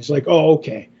ribbing you. She's like, oh,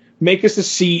 okay. Make us a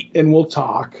seat and we'll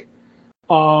talk.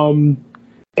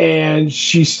 And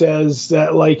she says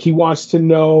that, like, he wants to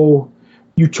know,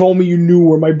 you told me you knew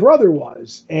where my brother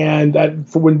was, and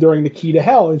that during the Key to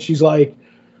Hell. And she's like,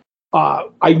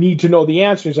 I need to know the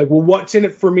answer. He's like, well, what's in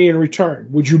it for me in return?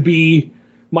 Would you be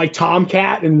my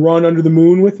tomcat and run under the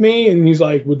moon with me? And he's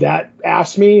like, would that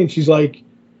ask me? And she's like,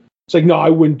 it's like, no, I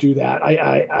wouldn't do that.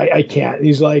 I can't. And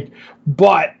he's like,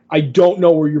 but I don't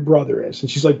know where your brother is.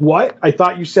 And she's like, what? I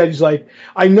thought you said. He's like,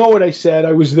 I know what I said.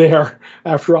 I was there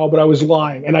after all, but I was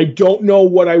lying. And I don't know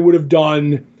what I would have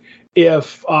done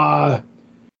if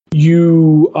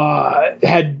you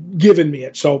had given me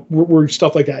it. So we're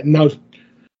stuff like that. And now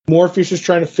Morpheus is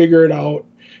trying to figure it out.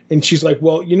 And she's like,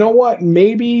 well, you know what?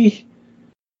 Maybe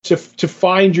to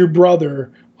find your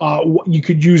brother, you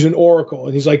could use an oracle.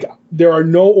 And he's like, there are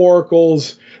no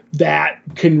oracles that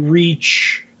can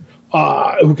reach,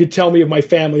 who could tell me of my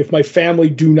family if my family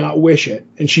do not wish it.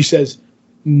 And she says,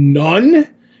 none.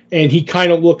 And he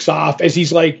kind of looks off as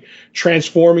he's, like,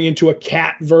 transforming into a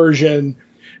cat version.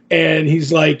 And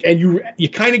he's like, and you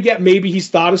kind of get maybe he's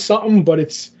thought of something, but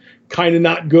it's kind of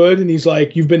not good. And he's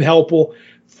like, you've been helpful.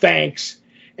 Thanks.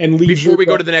 And leaves. Before we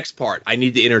go to the next part, I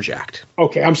need to interject.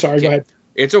 Okay, I'm sorry. Okay. Go ahead.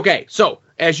 It's okay. So,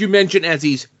 as you mentioned, as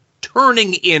he's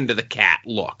turning into the cat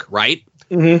look, right?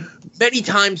 Mm-hmm. Many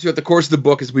times throughout the course of the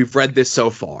book, as we've read this so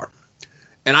far,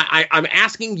 and I'm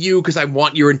asking you because I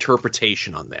want your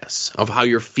interpretation on this, of how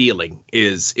your feeling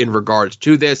is in regards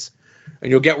to this, and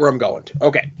you'll get where I'm going to.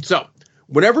 Okay, so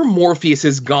whenever Morpheus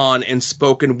has gone and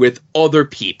spoken with other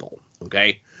people,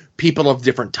 okay, people of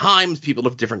different times, people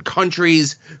of different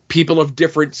countries, people of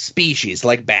different species,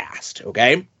 like Bast,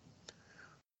 okay?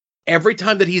 Every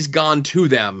time that he's gone to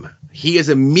them, he has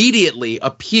immediately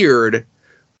appeared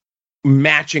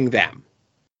matching them.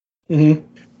 Mm-hmm.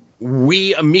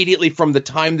 We immediately, from the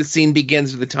time the scene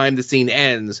begins to the time the scene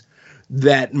ends,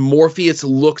 that Morpheus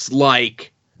looks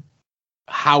like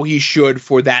how he should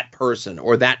for that person,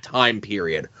 or that time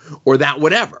period, or that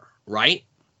whatever, right?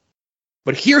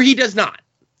 But here he does not.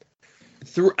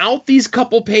 Throughout these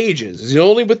couple pages, he's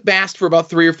only with Bast for about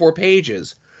 3 or 4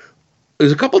 pages,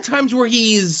 there's a couple times where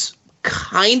he's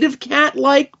kind of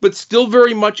cat-like, but still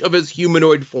very much of his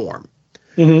humanoid form.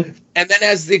 Mm-hmm. And then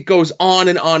as it goes on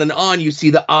and on and on, you see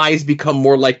the eyes become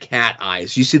more like cat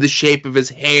eyes. You see the shape of his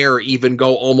hair even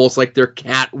go almost like they're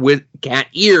cat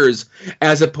ears,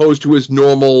 as opposed to his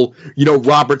normal,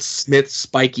 Robert Smith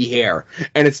spiky hair.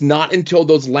 And it's not until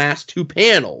those last two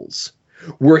panels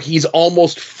where he's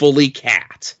almost fully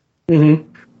cat. Mm-hmm.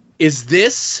 Is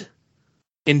this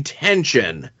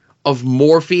intention of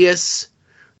Morpheus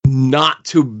not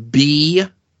to be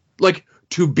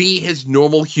his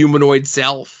normal humanoid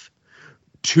self,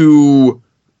 to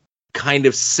kind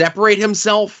of separate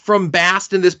himself from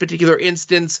Bast in this particular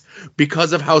instance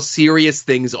because of how serious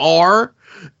things are?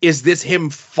 Is this him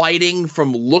fighting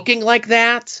from looking like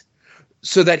that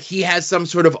so that he has some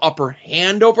sort of upper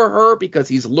hand over her because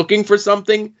he's looking for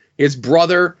something, his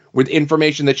brother, with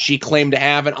information that she claimed to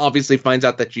have and obviously finds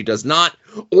out that she does not?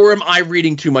 Or am I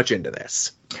reading too much into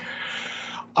this?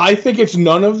 I think it's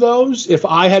none of those. If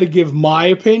I had to give my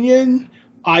opinion,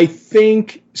 I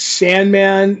think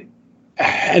Sandman,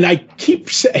 and I keep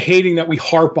hating that we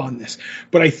harp on this,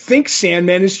 but I think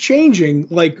Sandman is changing,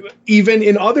 like even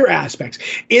in other aspects,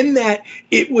 in that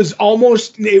it was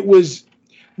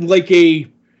like a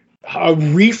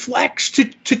reflex to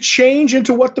change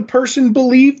into what the person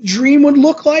believed Dream would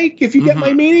look like, if you get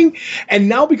my meaning. And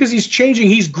now because he's changing,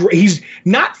 he's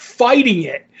not fighting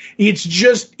it. It's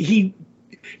just he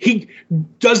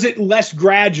does it less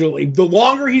gradually. The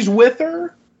longer he's with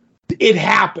her, it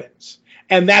happens.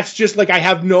 And that's just like, I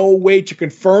have no way to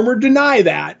confirm or deny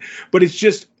that, but it's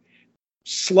just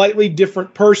slightly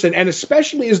different person. And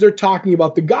especially as they're talking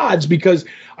about the gods, because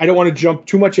I don't want to jump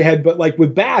too much ahead, but like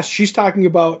with Bast, she's talking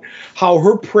about how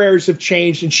her prayers have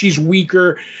changed and she's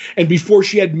weaker. And before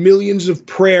she had millions of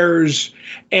prayers,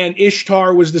 and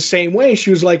Ishtar was the same way. She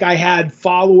was like, I had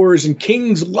followers and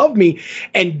kings love me,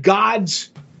 and gods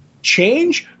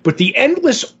change, but the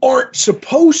endless aren't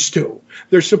supposed to.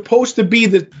 They're supposed to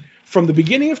be from the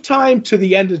beginning of time to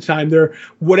the end of time. They're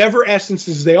whatever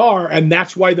essences they are, and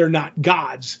that's why they're not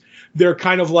gods. They're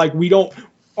kind of like,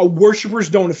 worshipers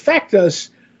don't affect us.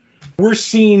 We're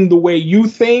seeing the way you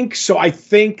think. So I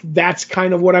think that's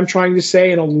kind of what I'm trying to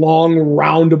say in a long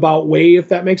roundabout way, if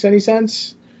that makes any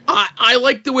sense. I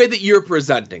like the way that you're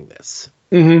presenting this.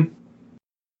 Mm-hmm.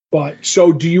 But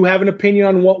so do you have an opinion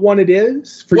on what one it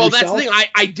is for yourself? That's the thing.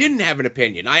 I didn't have an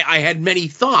opinion. I had many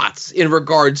thoughts in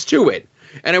regards to it,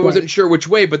 and I wasn't sure which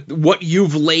way, but what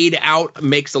you've laid out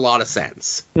makes a lot of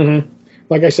sense. Mm-hmm.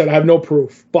 Like I said, I have no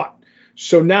proof. But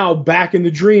so now back in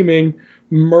the dreaming,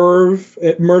 Merv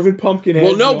and Pumpkinhead.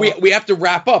 Well, no, we have to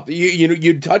wrap up.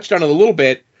 You touched on it a little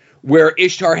bit, where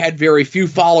Ishtar had very few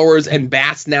followers, and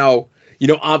Bast now,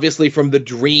 obviously from the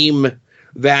dream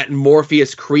that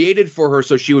Morpheus created for her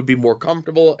so she would be more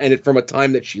comfortable, and it from a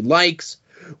time that she likes,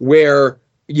 where,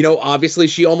 obviously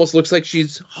she almost looks like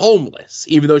she's homeless,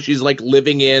 even though she's like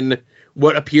living in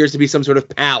what appears to be some sort of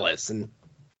palace. And,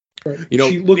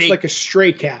 she looks like a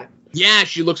stray cat. Yeah,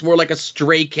 she looks more like a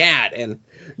stray cat. And,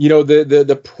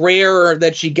 the prayer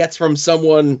that she gets from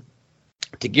someone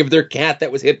to give their cat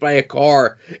that was hit by a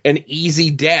car an easy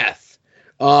death,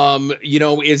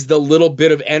 is the little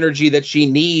bit of energy that she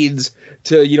needs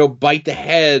to, bite the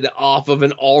head off of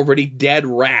an already dead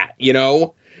rat,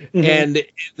 Mm-hmm. And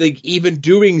like even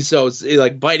doing so,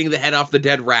 like biting the head off the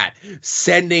dead rat,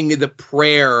 sending the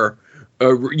prayer,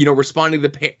 responding to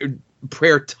the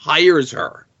prayer tires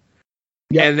her.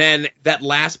 Yep. And then that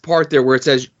last part there where it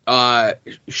says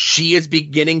she is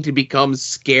beginning to become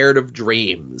scared of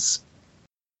dreams.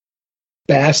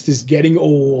 Bast is getting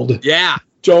old. Yeah.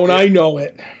 Don't I know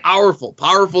it?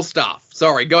 Powerful stuff.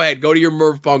 Sorry, go ahead. Go to your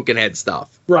Merv Pumpkinhead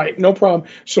stuff. Right, no problem.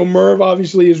 So Merv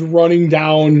obviously is running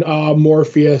down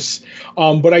Morpheus,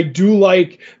 but I do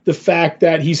like the fact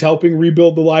that he's helping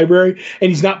rebuild the library,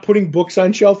 and he's not putting books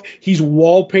on shelf. He's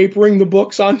wallpapering the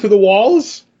books onto the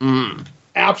walls. Mm.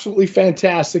 Absolutely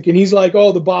fantastic. And he's like,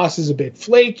 oh, the boss is a bit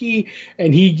flaky,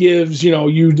 and he gives,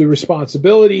 you the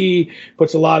responsibility,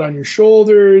 puts a lot on your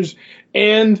shoulders.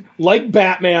 And like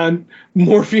Batman,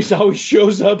 Morpheus always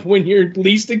shows up when you're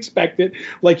least expect it,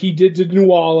 like he did to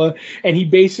Nuala, and he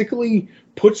basically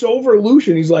puts over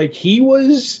Lucian. He's like, he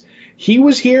was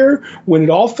here when it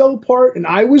all fell apart and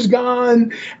I was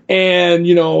gone, and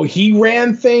he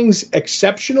ran things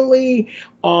exceptionally,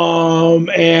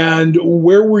 and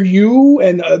where were you?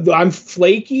 And I'm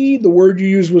flaky. The word you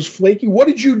used was flaky. What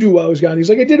did you do while I was gone? He's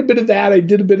like, I did a bit of that, I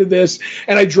did a bit of this,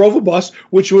 and I drove a bus,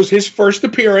 which was his first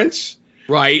appearance.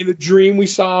 Right. In the dream, we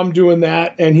saw him doing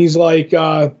that, and he's like,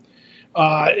 now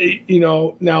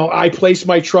I place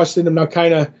my trust in him. Now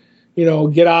kind of,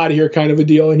 get out of here kind of a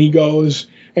deal. And he goes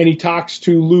and he talks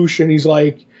to Lucian. He's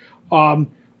like,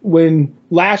 when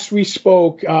last we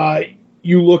spoke,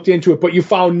 you looked into it, but you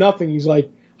found nothing. He's like,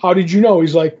 how did you know?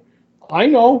 He's like, I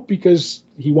know because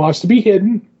he wants to be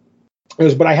hidden. He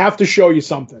goes, but I have to show you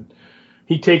something.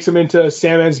 He takes him into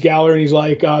Sandman's gallery, and he's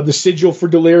like, the sigil for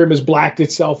Delirium has blacked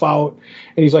itself out.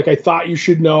 And he's like, I thought you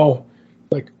should know.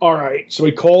 Like, all right. So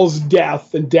he calls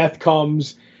Death, and Death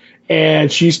comes,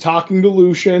 and she's talking to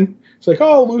Lucian. It's like,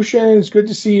 oh, Lucian, it's good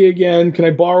to see you again. Can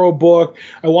I borrow a book?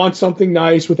 I want something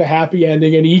nice with a happy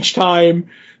ending. And each time,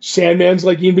 Sandman's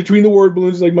like in between the word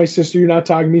balloons, like, my sister, you're not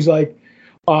talking to me. He's like,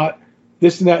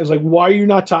 this and that. He's like, why are you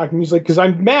not talking to me? He's like, because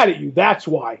I'm mad at you. That's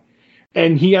why.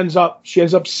 And she ends up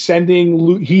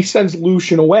he sends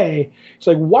Lucian away. It's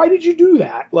like, why did you do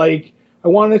that? Like, I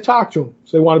wanted to talk to him.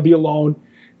 So they want to be alone.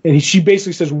 And she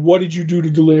basically says, what did you do to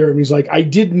Delirium? He's like, I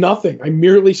did nothing. I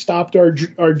merely stopped our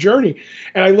journey.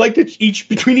 And I like that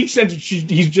between each sentence,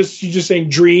 she's just saying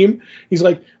dream. He's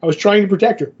like, I was trying to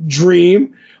protect her.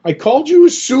 Dream. I called you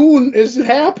as soon as it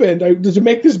happened to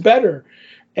make this better.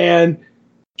 And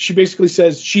she basically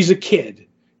says, she's a kid,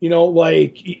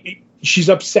 like she's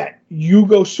upset. You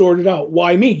go sort it out.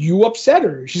 Why me? You upset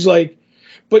her. She's like,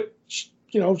 but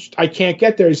I can't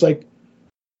get there. He's like,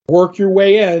 work your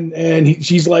way in. And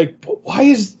she's like, why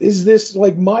is this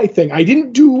like my thing? I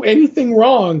didn't do anything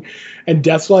wrong. And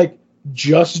Death's like,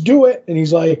 just do it. And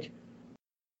he's like,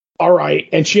 all right.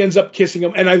 And she ends up kissing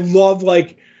him. And I love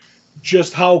like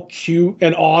just how cute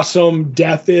and awesome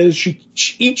Death is. She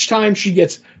each time she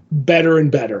gets better and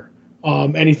better.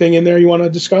 Anything in there you want to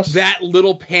discuss? That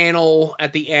little panel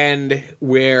at the end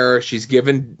where she's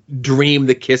given Dream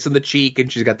the kiss on the cheek,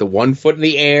 and she's got the one foot in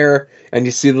the air, and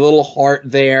you see the little heart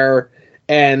there.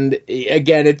 And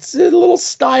again, it's a little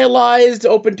stylized,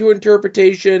 open to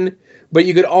interpretation, but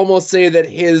you could almost say that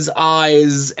his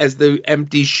eyes, as the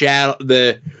empty shadow,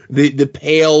 the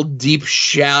pale, deep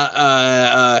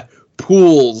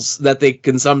pools that they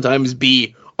can sometimes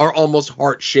be, are almost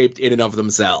heart-shaped in and of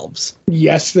themselves.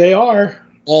 Yes, they are.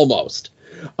 Almost.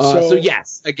 So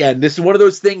yes, again, this is one of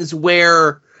those things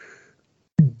where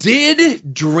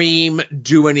did Dream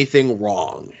do anything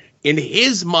wrong? In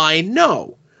his mind,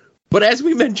 no. But as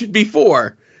we mentioned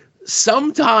before,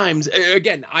 sometimes,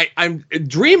 again,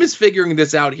 Dream is figuring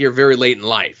this out here very late in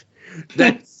life,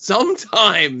 that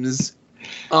sometimes,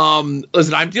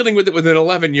 listen, I'm dealing with it with an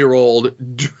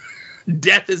 11-year-old.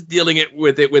 Death is dealing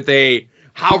with it with a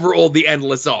however old the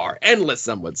Endless are. Endless,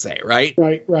 some would say, right?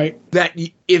 Right. That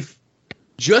if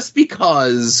just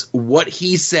because what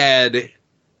he said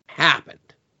happened,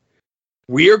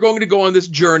 we are going to go on this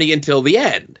journey until the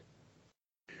end.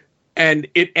 And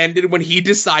it ended when he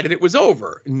decided it was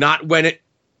over, not when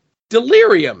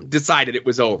Delirium decided it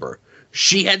was over.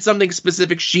 She had something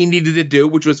specific she needed to do,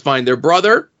 which was find their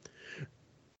brother.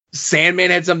 Sandman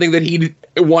had something that he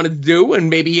wanted to do, and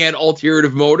maybe he had ulterior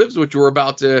motives, which we're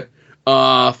about to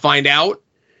find out.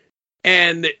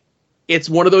 And it's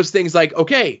one of those things like,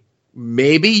 okay,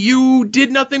 maybe you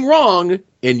did nothing wrong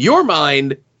in your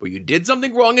mind, but you did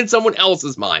something wrong in someone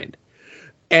else's mind.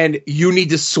 And you need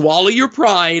to swallow your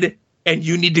pride, and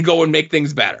you need to go and make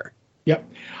things better. Yep.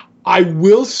 I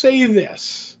will say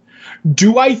this.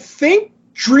 Do I think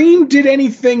Dream did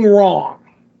anything wrong?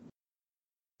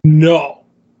 No.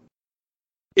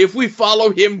 If we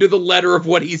follow him to the letter of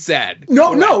what he said.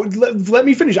 No, let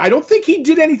me finish. I don't think he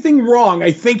did anything wrong.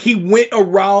 I think he went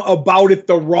about it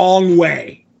the wrong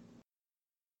way.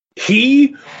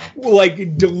 He,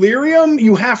 like Delirium,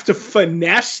 you have to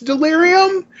finesse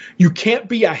Delirium. You can't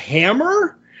be a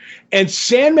hammer. And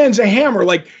Sandman's a hammer.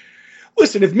 Like,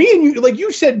 listen, if me and you, like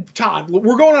you said, Todd,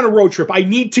 we're going on a road trip. I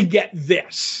need to get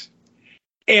this.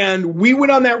 And we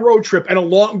went on that road trip, and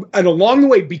along the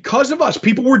way, because of us,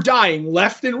 people were dying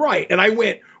left and right. And I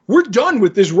went, we're done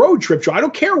with this road trip, Joe. I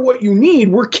don't care what you need.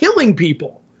 We're killing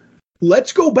people.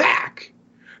 Let's go back.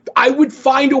 I would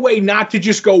find a way not to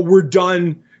just go, we're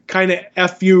done, kind of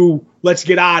F you, let's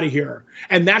get out of here.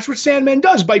 And that's what Sandman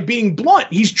does by being blunt.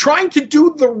 He's trying to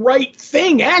do the right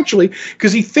thing, actually,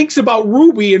 because he thinks about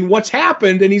Ruby and what's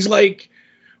happened, and he's like,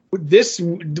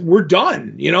 we're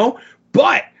done,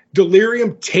 But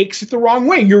Delirium takes it the wrong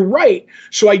way. You're right.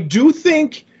 So I do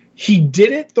think he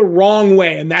did it the wrong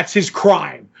way, and that's his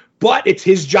crime. But it's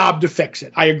his job to fix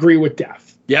it. I agree with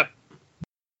Death. Yep.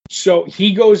 So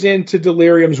he goes into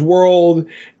Delirium's world,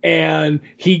 and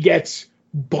he gets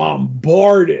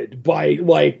bombarded by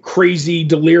like crazy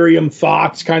Delirium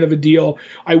thoughts, kind of a deal.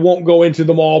 I won't go into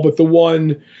them all, but the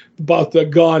one about the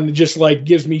gun just like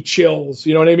gives me chills.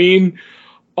 You know what I mean?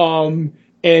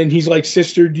 And he's like,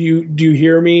 sister, do you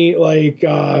hear me? Like,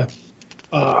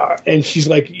 and she's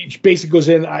like, she basically goes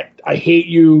in, I hate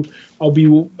you. I'll be,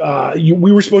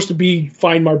 we were supposed to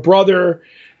find my brother,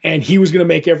 and he was going to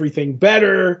make everything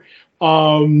better.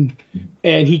 And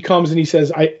he comes and he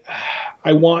says,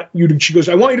 I want you to, she goes,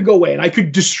 I want you to go away and I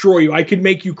could destroy you. I could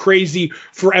make you crazy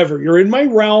forever. You're in my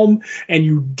realm and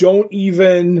you don't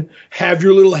even have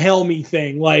your little helmy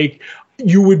thing. Like,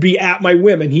 you would be at my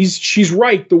whim. And she's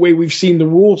right, the way we've seen the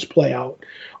rules play out.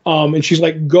 And she's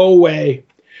like, go away.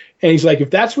 And he's like,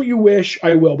 if that's what you wish,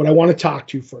 I will, but I want to talk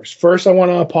to you first. First, I want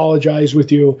to apologize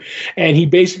with you. And he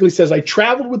basically says, I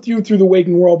traveled with you through the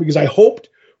waking world because I hoped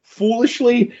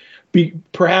foolishly,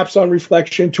 perhaps on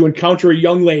reflection, to encounter a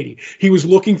young lady. He was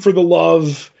looking for the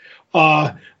love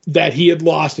that he had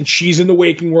lost, and she's in the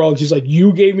waking world. And she's like,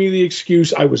 you gave me the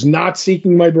excuse. I was not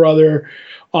seeking my brother.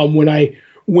 When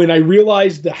I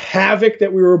realized the havoc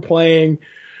that we were playing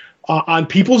on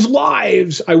people's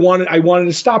lives, I wanted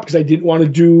to stop because I didn't want to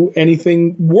do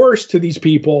anything worse to these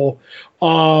people.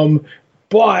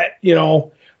 But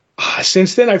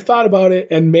since then I've thought about it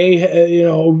and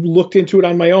looked into it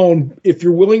on my own. If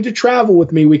you're willing to travel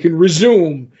with me, we can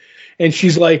resume. And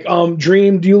she's like,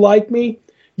 Dream, do you like me?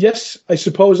 Yes, I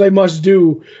suppose I must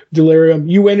do, Delirium.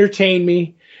 You entertain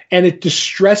me, and it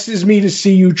distresses me to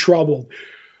see you troubled.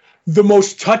 The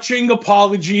most touching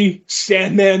apology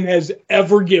Sandman has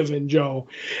ever given, Joe.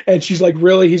 And she's like,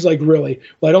 really? He's like, really?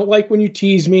 Well, I don't like when you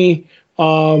tease me,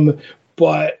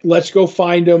 but let's go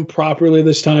find him properly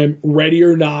this time. Ready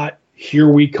or not, here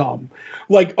we come.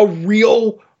 Like a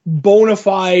real bona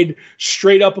fide,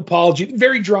 straight up apology.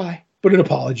 Very dry, but an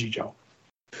apology, Joe.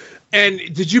 And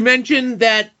did you mention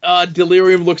that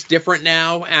Delirium looks different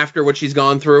now after what she's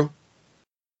gone through?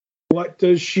 What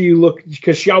does she look?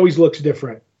 Because she always looks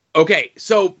different. Okay,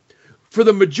 so for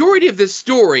the majority of this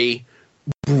story,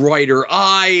 brighter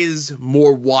eyes,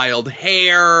 more wild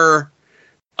hair,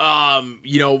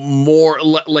 more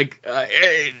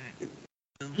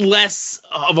less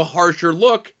of a harsher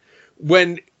look.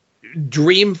 When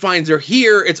Dream finds her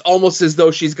here, it's almost as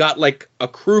though she's got like a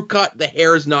crew cut. The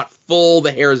hair is not full,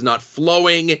 the hair is not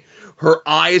flowing. Her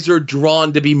eyes are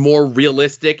drawn to be more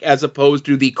realistic as opposed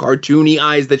to the cartoony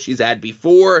eyes that she's had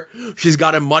before. She's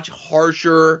got a much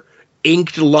harsher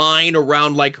inked line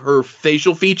around like her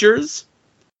facial features.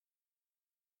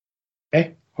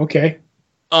 Okay.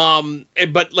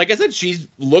 But like I said, she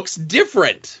looks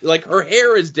different. Like her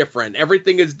hair is different.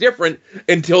 Everything is different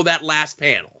until that last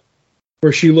panel.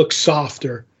 Where she looks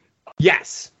softer.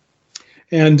 Yes.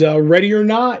 And ready or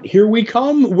not, here we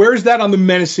come. Where's that on the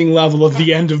menacing level of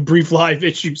the end of Brief Live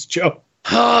issues, Joe?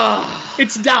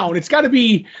 It's down. It's got to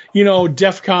be,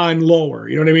 DEFCON lower.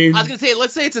 You know what I mean? I was going to say,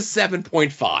 let's say it's a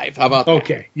 7.5. How about that?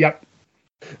 Okay, yep.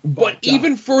 But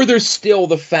even further still,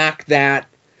 the fact that,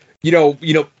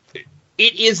 it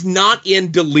is not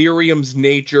in Delirium's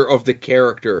nature of the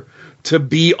character to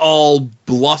be all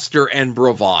bluster and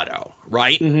bravado,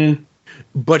 right? Mm-hmm.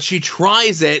 But she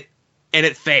tries it, and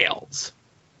it fails.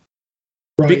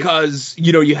 Right. Because,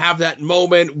 you have that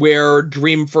moment where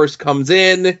Dream first comes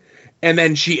in, and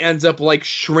then she ends up, like,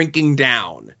 shrinking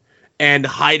down and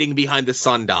hiding behind the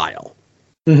sundial.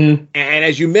 Mm-hmm. And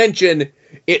as you mentioned,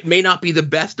 it may not be the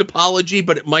best apology,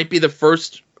 but it might be the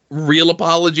first real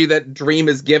apology that Dream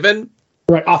has given.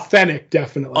 Right, authentic,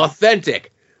 definitely.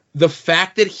 Authentic. The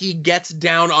fact that he gets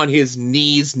down on his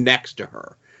knees next to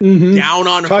her, mm-hmm. down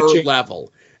on Touching. her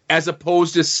level, as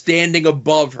opposed to standing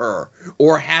above her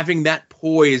or having that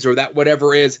poise or that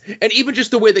whatever is. And even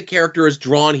just the way the character is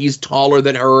drawn, he's taller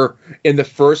than her in the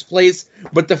first place.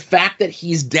 But the fact that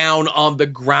he's down on the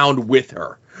ground with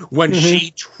her when mm-hmm.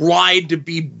 she tried to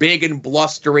be big and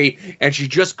blustery and she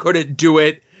just couldn't do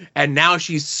it. And now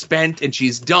she's spent and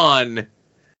she's done.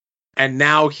 And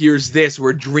now here's this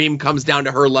where Dream comes down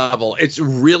to her level. It's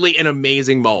really an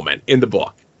amazing moment in the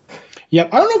book. Yeah,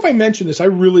 I don't know if I mentioned this. I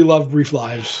really love Brief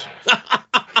Lives.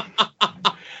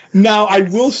 Now, I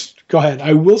will go ahead.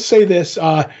 I will say this.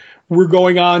 We're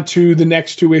going on to the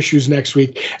next two issues next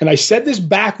week. And I said this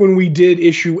back when we did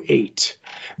issue 8,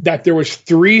 that there was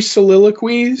 3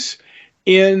 soliloquies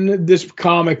in this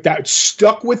comic that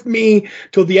stuck with me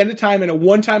till the end of time. And at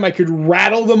one time I could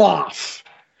rattle them off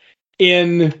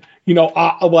in,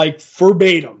 like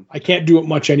verbatim. I can't do it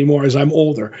much anymore as I'm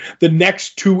older. The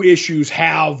next 2 issues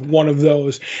have one of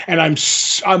those, and I'm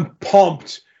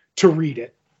pumped to read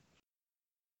it.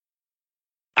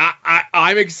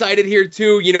 I'm excited here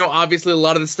too. Obviously a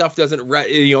lot of the stuff doesn't,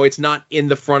 it's not in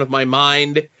the front of my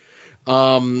mind.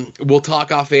 We'll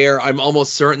talk off air. I'm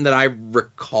almost certain that I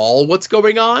recall what's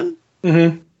going on.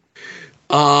 Mm-hmm.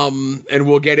 And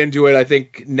we'll get into it, I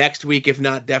think, next week, if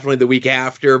not definitely the week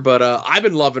after. But I've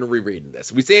been loving rereading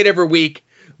this. We say it every week,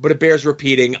 but it bears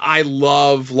repeating. I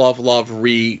love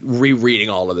rereading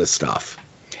all of this stuff.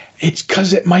 It's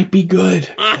because it might be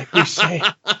good, like we say.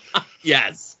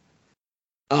 Yes.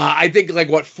 I think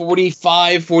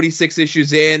 45, 46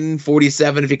 issues in,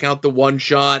 47 if you count the one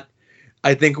shot.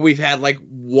 I think we've had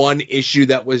one issue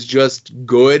that was just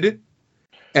good,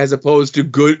 as opposed to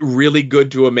good, really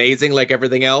good to amazing, like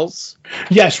everything else.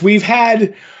 Yes, we've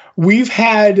had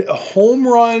home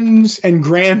runs and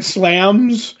grand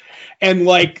slams and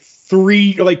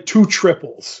two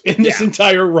triples in this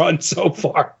entire run so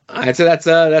far. I'd say that's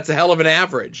a hell of an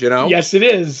average, Yes, it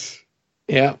is.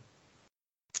 Yeah.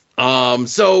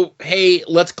 So, hey,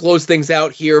 let's close things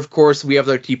out here. Of course, we have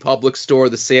our TeePublic store.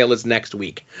 The sale is next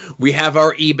week. We have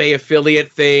our eBay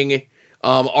affiliate thing.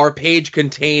 Our page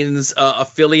contains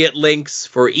affiliate links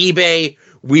for eBay.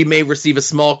 We may receive a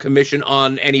small commission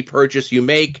on any purchase you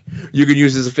make. You can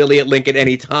use this affiliate link at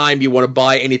any time you want to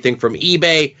buy anything from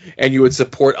eBay, and you would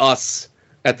support us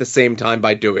at the same time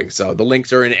by doing so. The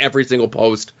links are in every single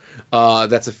post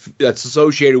that's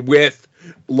associated with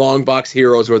Longbox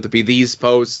Heroes, whether it be these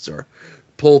posts or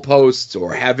pull posts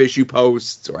or have issue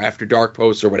posts or after dark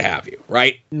posts or what have you,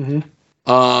 right? Mm-hmm.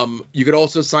 You could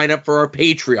also sign up for our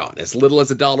Patreon. As little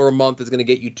as $1 a month is going to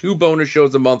get you 2 bonus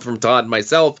shows a month from Todd and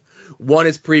myself. One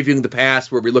is Previewing the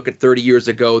Past, where we look at 30 years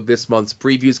ago, this month's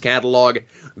previews catalog.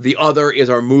 The other is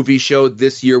our movie show.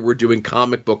 This year we're doing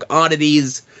Comic Book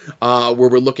Oddities, where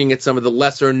we're looking at some of the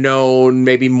lesser known,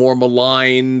 maybe more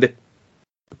maligned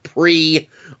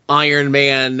pre-Iron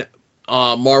Man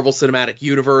Marvel Cinematic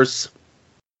Universe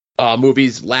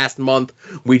movies. Last month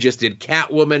we just did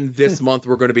Catwoman. This month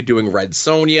we're going to be doing Red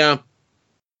Sonja.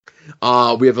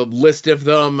 We have a list of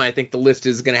them. I think the list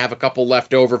is going to have a couple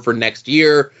left over for next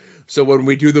year. So when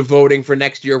we do the voting for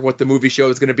next year, what the movie show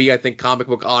is going to be, I think Comic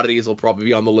Book Oddities will probably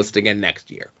be on the list again next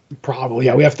year. Probably,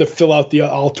 yeah. We have to fill out the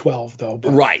all 12, though.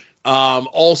 But. Right.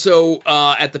 Also,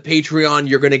 at the Patreon,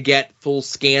 you're going to get full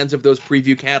scans of those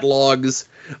preview catalogs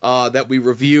that we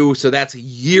review. So that's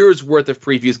years worth of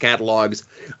previews catalogs.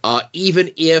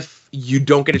 Even if you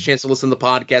don't get a chance to listen to the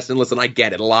podcast, and listen, I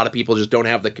get it. A lot of people just don't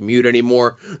have the commute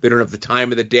anymore. They don't have the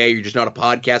time of the day. You're just not a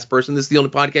podcast person. This is the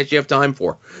only podcast you have time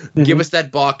for. Mm-hmm. Give us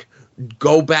that buck.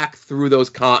 Go back through those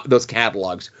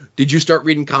catalogs. Did you start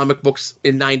reading comic books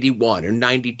in 91 or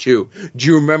 92? Do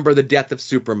you remember the death of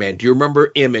Superman? Do you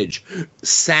remember Image?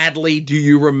 Sadly, do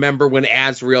you remember when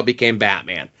Azrael became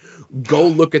Batman? Go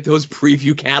look at those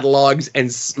preview catalogs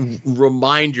and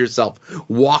remind yourself.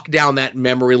 Walk down that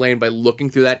memory lane by looking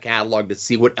through that catalog to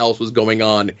see what else was going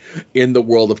on in the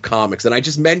world of comics. And I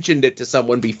just mentioned it to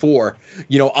someone before.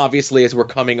 Obviously, as we're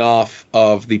coming off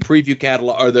of the preview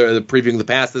catalog, or the Previewing the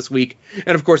Past this week,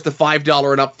 and of course, the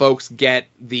 $5 and up folks get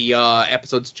the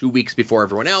episodes 2 weeks before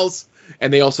everyone else.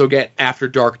 And they also get After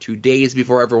Dark 2 days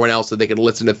before everyone else, so they can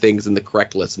listen to things in the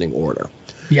correct listening order.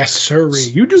 Yes, sir.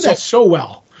 You do that so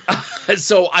well.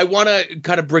 So I want to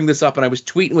kind of bring this up, and I was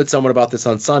tweeting with someone about this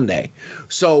on Sunday.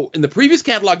 So in the previous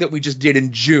catalog that we just did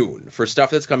in June for stuff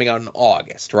that's coming out in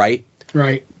August, right?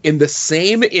 Right. In the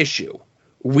same issue,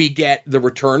 we get the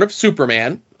return of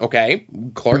Superman, okay?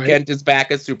 Clark Kent is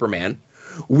back as Superman.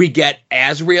 We get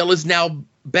Azrael is now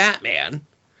Batman.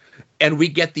 And we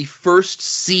get the first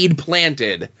seed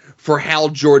planted for Hal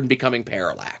Jordan becoming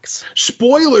Parallax.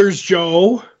 Spoilers,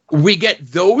 Joe. We get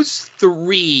those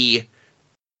 3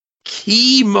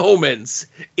 key moments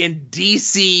in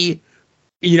DC,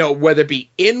 whether it be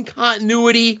in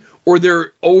continuity or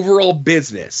their overall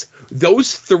business.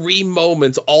 Those 3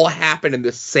 moments all happen in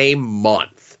the same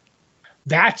month.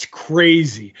 That's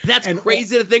crazy. That's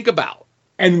crazy to think about.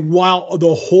 And while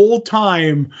the whole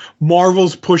time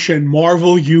Marvel's pushing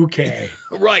Marvel UK.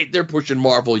 Right, they're pushing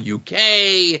Marvel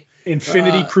UK.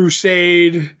 Infinity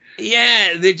Crusade.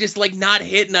 Yeah, they're just not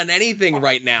hitting on anything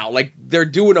right now. They're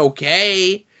doing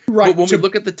okay. Right. But when we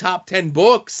look at the top 10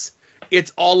 books,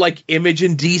 it's all Image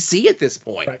and DC at this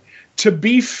point. Right. To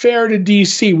be fair to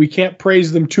DC, we can't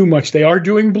praise them too much. They are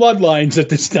doing Bloodlines at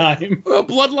this time. Well,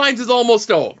 Bloodlines is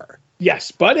almost over.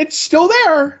 Yes, but it's still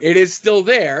there. It is still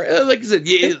there. Like I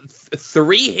said,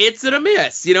 3 hits and a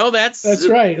miss. That's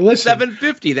right. Listen,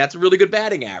 750. That's a really good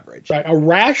batting average. Right. A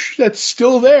rash that's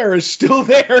still there is still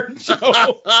there.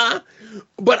 So.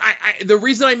 But the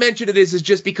reason I mentioned it is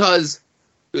just because,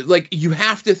 you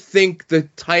have to think the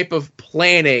type of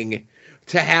planning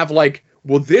to have,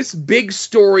 this big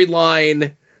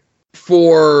storyline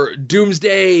for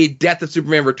Doomsday, Death of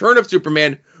Superman, Return of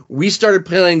Superman. We started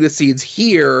planting the seeds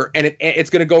here, and it's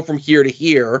going to go from here to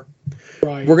here.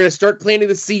 Right. We're going to start planting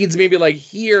the seeds maybe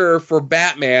here for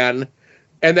Batman,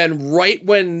 and then right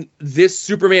when this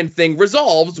Superman thing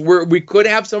resolves, we could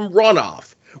have some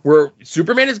runoff. Where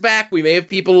Superman is back, we may have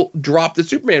people drop the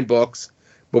Superman books,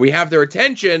 but we have their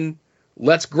attention.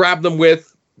 Let's grab them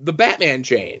with the Batman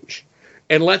change.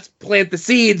 and let's plant the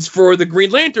seeds for the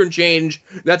Green Lantern change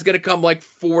that's going to come like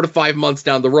 4 to 5 months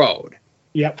down the road.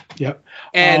 Yep.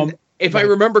 And if I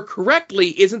remember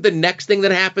correctly, isn't the next thing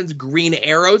that happens Green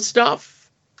Arrow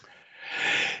stuff?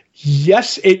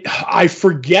 Yes, I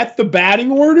forget the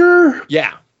batting order.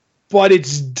 Yeah. But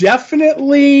it's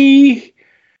definitely,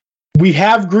 we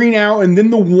have Green Arrow, and then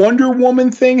the Wonder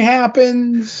Woman thing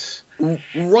happens.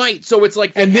 Right. So it's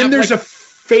like, and then there's a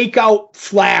fake out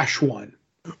Flash one.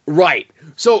 Right.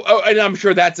 So, and I'm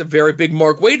sure that's a very big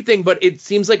Mark Waid thing, but it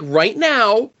seems like right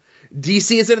now,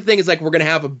 DC is in a thing. It's like, we're going to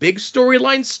have a big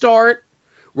storyline start.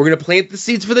 We're going to plant the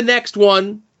seeds for the next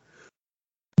one.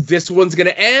 This one's going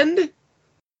to end.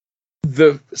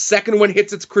 The second one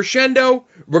hits its crescendo.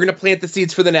 We're going to plant the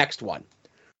seeds for the next one.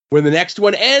 When the next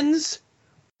one ends,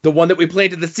 the one that we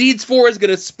planted the seeds for is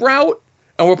going to sprout,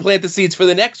 and we'll plant the seeds for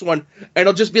the next one. And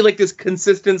it'll just be like this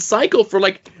consistent cycle for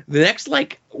like the next,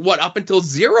 like, up until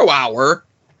 0 hour,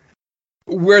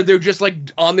 where they're just like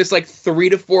on this like 3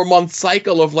 to 4 month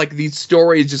cycle of like these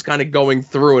stories just kind of going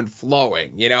through and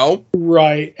flowing, you know?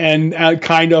 Right. And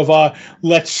kind of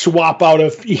let's swap out a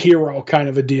hero kind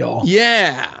of a deal.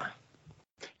 Yeah.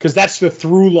 Because that's the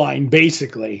through line,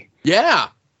 basically. Yeah.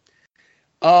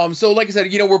 So like I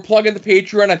said, we're plugging the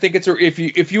Patreon. I think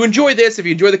if you enjoy this, if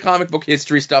you enjoy the comic book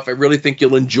history stuff, I really think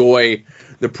you'll enjoy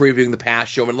the Previewing the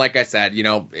Past show. And like I said,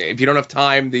 if you don't have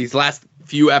time, these last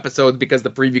few episodes, because the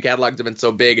preview catalogs have been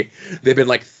so big, they've been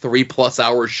like 3+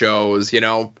 hour shows,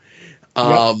 Yep.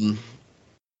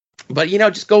 But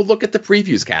just go look at the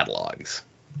previews catalogs.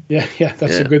 Yeah,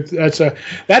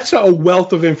 that's a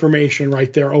wealth of information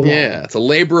right there alone. Yeah, it's a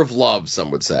labor of love,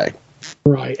 some would say.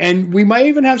 Right, and we might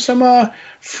even have some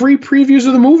free previews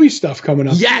of the movie stuff coming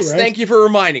up. Yes, too, right? Thank you for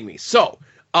reminding me. So,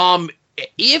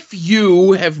 if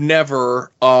you have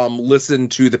never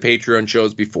listened to the Patreon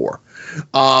shows before,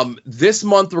 this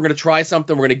month we're going to try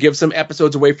something. We're going to give some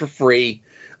episodes away for free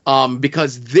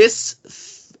because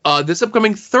this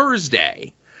upcoming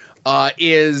Thursday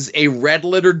is a red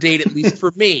letter date, at least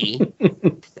for me,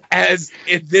 as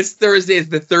this Thursday is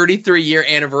the 33-year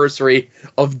anniversary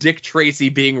of Dick Tracy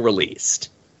being released.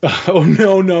 Oh,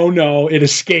 no. It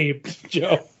escaped,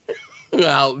 Joe.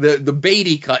 Well, the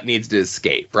Beatty cut needs to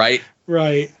escape, right?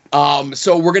 Right.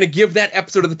 So we're going to give that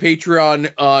episode of the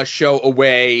Patreon show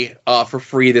away for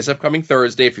free this upcoming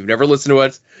Thursday. If you've never listened to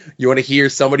us, you want to hear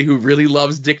somebody who really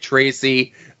loves Dick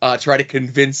Tracy try to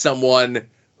convince someone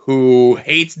who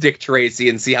hates Dick Tracy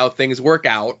and see how things work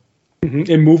out.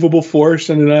 Mm-hmm. Immovable force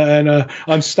and an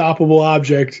unstoppable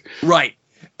object. Right.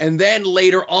 And then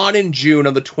later on in June,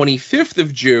 on the 25th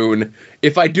of June,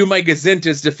 if I do my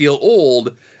gazintas to feel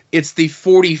old, it's the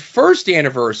 41st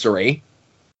anniversary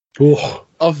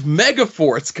of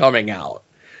Megaforce coming out,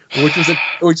 which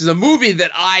is a movie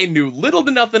that I knew little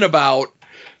to nothing about.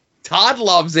 Todd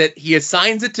loves it. He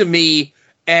assigns it to me.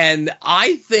 And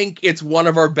I think it's one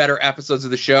of our better episodes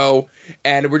of the show.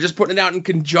 And we're just putting it out in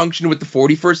conjunction with the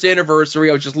 41st anniversary.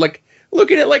 I was just like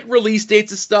looking at like release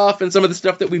dates of stuff and some of the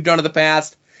stuff that we've done in the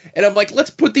past. And I'm like,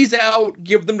 let's put these out,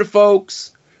 give them to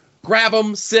folks, grab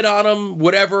them, sit on them,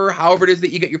 whatever, however it is that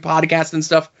you get your podcast and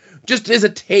stuff. Just as a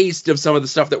taste of some of the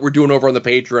stuff that we're doing over on the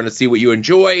Patreon to see what you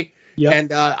enjoy. Yep.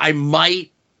 And I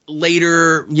might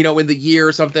later, in the year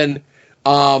or something,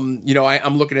 I'm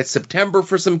looking at September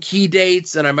for some key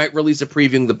dates, and I might release a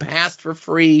Previewing the Past for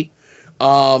free,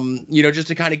 just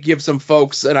to kind of give some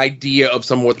folks an idea of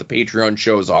some of what the Patreon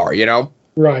shows are,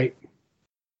 Right.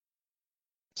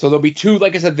 So there'll be two,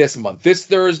 like I said, this month, this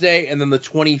Thursday, and then the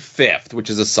 25th, which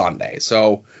is a Sunday.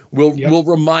 So we'll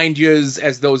remind you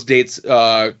as those dates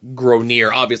grow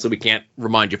near. Obviously, we can't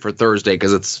remind you for Thursday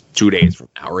because it's 2 days from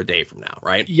now or a day from now,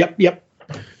 right? Yep.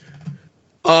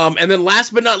 And then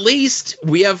last but not least,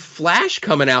 we have Flash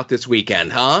coming out this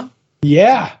weekend, huh?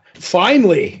 Yeah,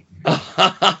 finally.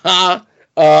 A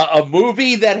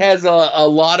movie that has a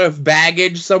lot of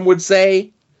baggage, some would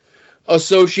say,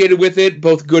 associated with it,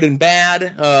 both good and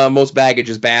bad. Most baggage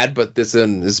is bad, but this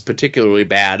one is particularly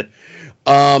bad.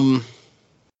 I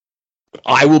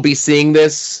will be seeing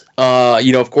this,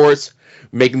 of course,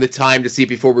 making the time to see it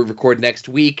before we record next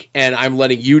week, and I'm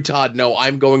letting you, Todd, know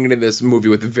I'm going into this movie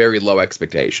with very low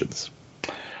expectations.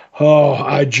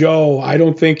 Oh, Joe, I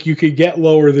don't think you could get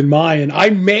lower than mine.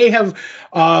 I may have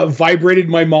vibrated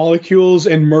my molecules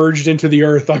and merged into the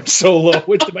earth. I'm so low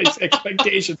with my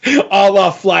expectations. A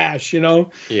la Flash,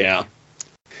 Yeah.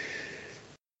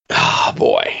 Oh,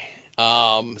 boy.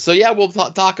 So, yeah, we'll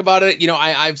talk about it.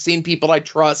 I've seen people I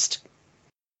trust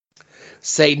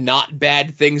say not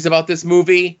bad things about this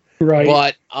movie. Right.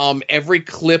 But every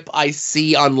clip I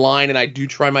see online, and I do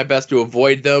try my best to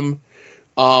avoid them,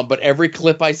 but every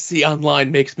clip I see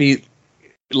online makes me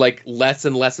like less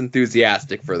and less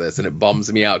enthusiastic for this, and it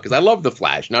bums me out because I love The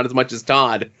Flash, not as much as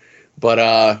Todd,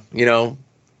 but you know,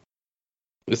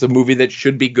 it's a movie that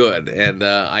should be good, and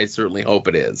I certainly hope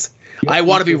it is. Yep, I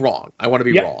want to be wrong. I want to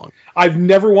be wrong. I've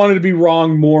never wanted to be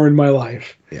wrong more in my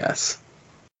life. Yes.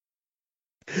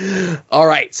 All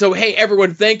right. So, hey,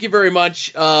 everyone, thank you very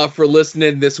much for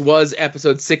listening. This was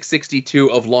episode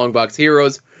 662 of Longbox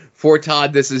Heroes. For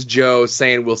Todd, this is Joe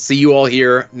saying we'll see you all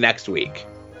here next week.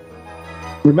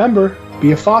 Remember,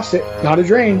 be a faucet, not a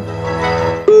drain.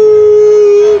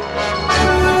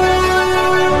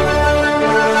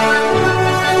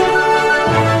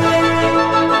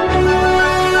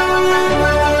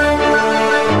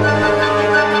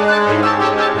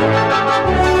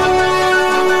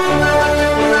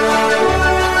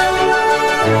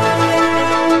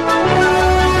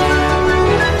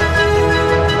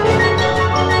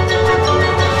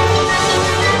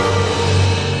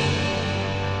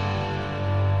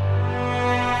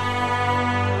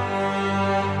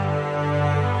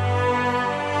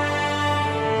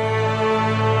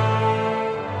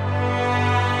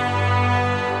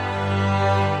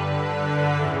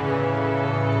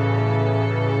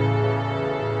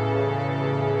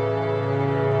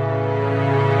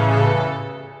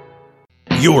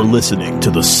 You're listening to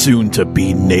the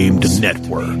soon-to-be-named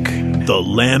network, the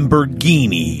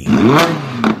Lamborghini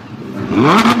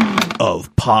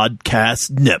of podcast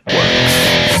networks.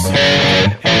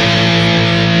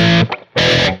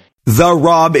 The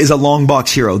Rob is a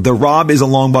Longbox hero. The Rob is a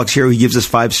Longbox hero. He gives us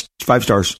five stars.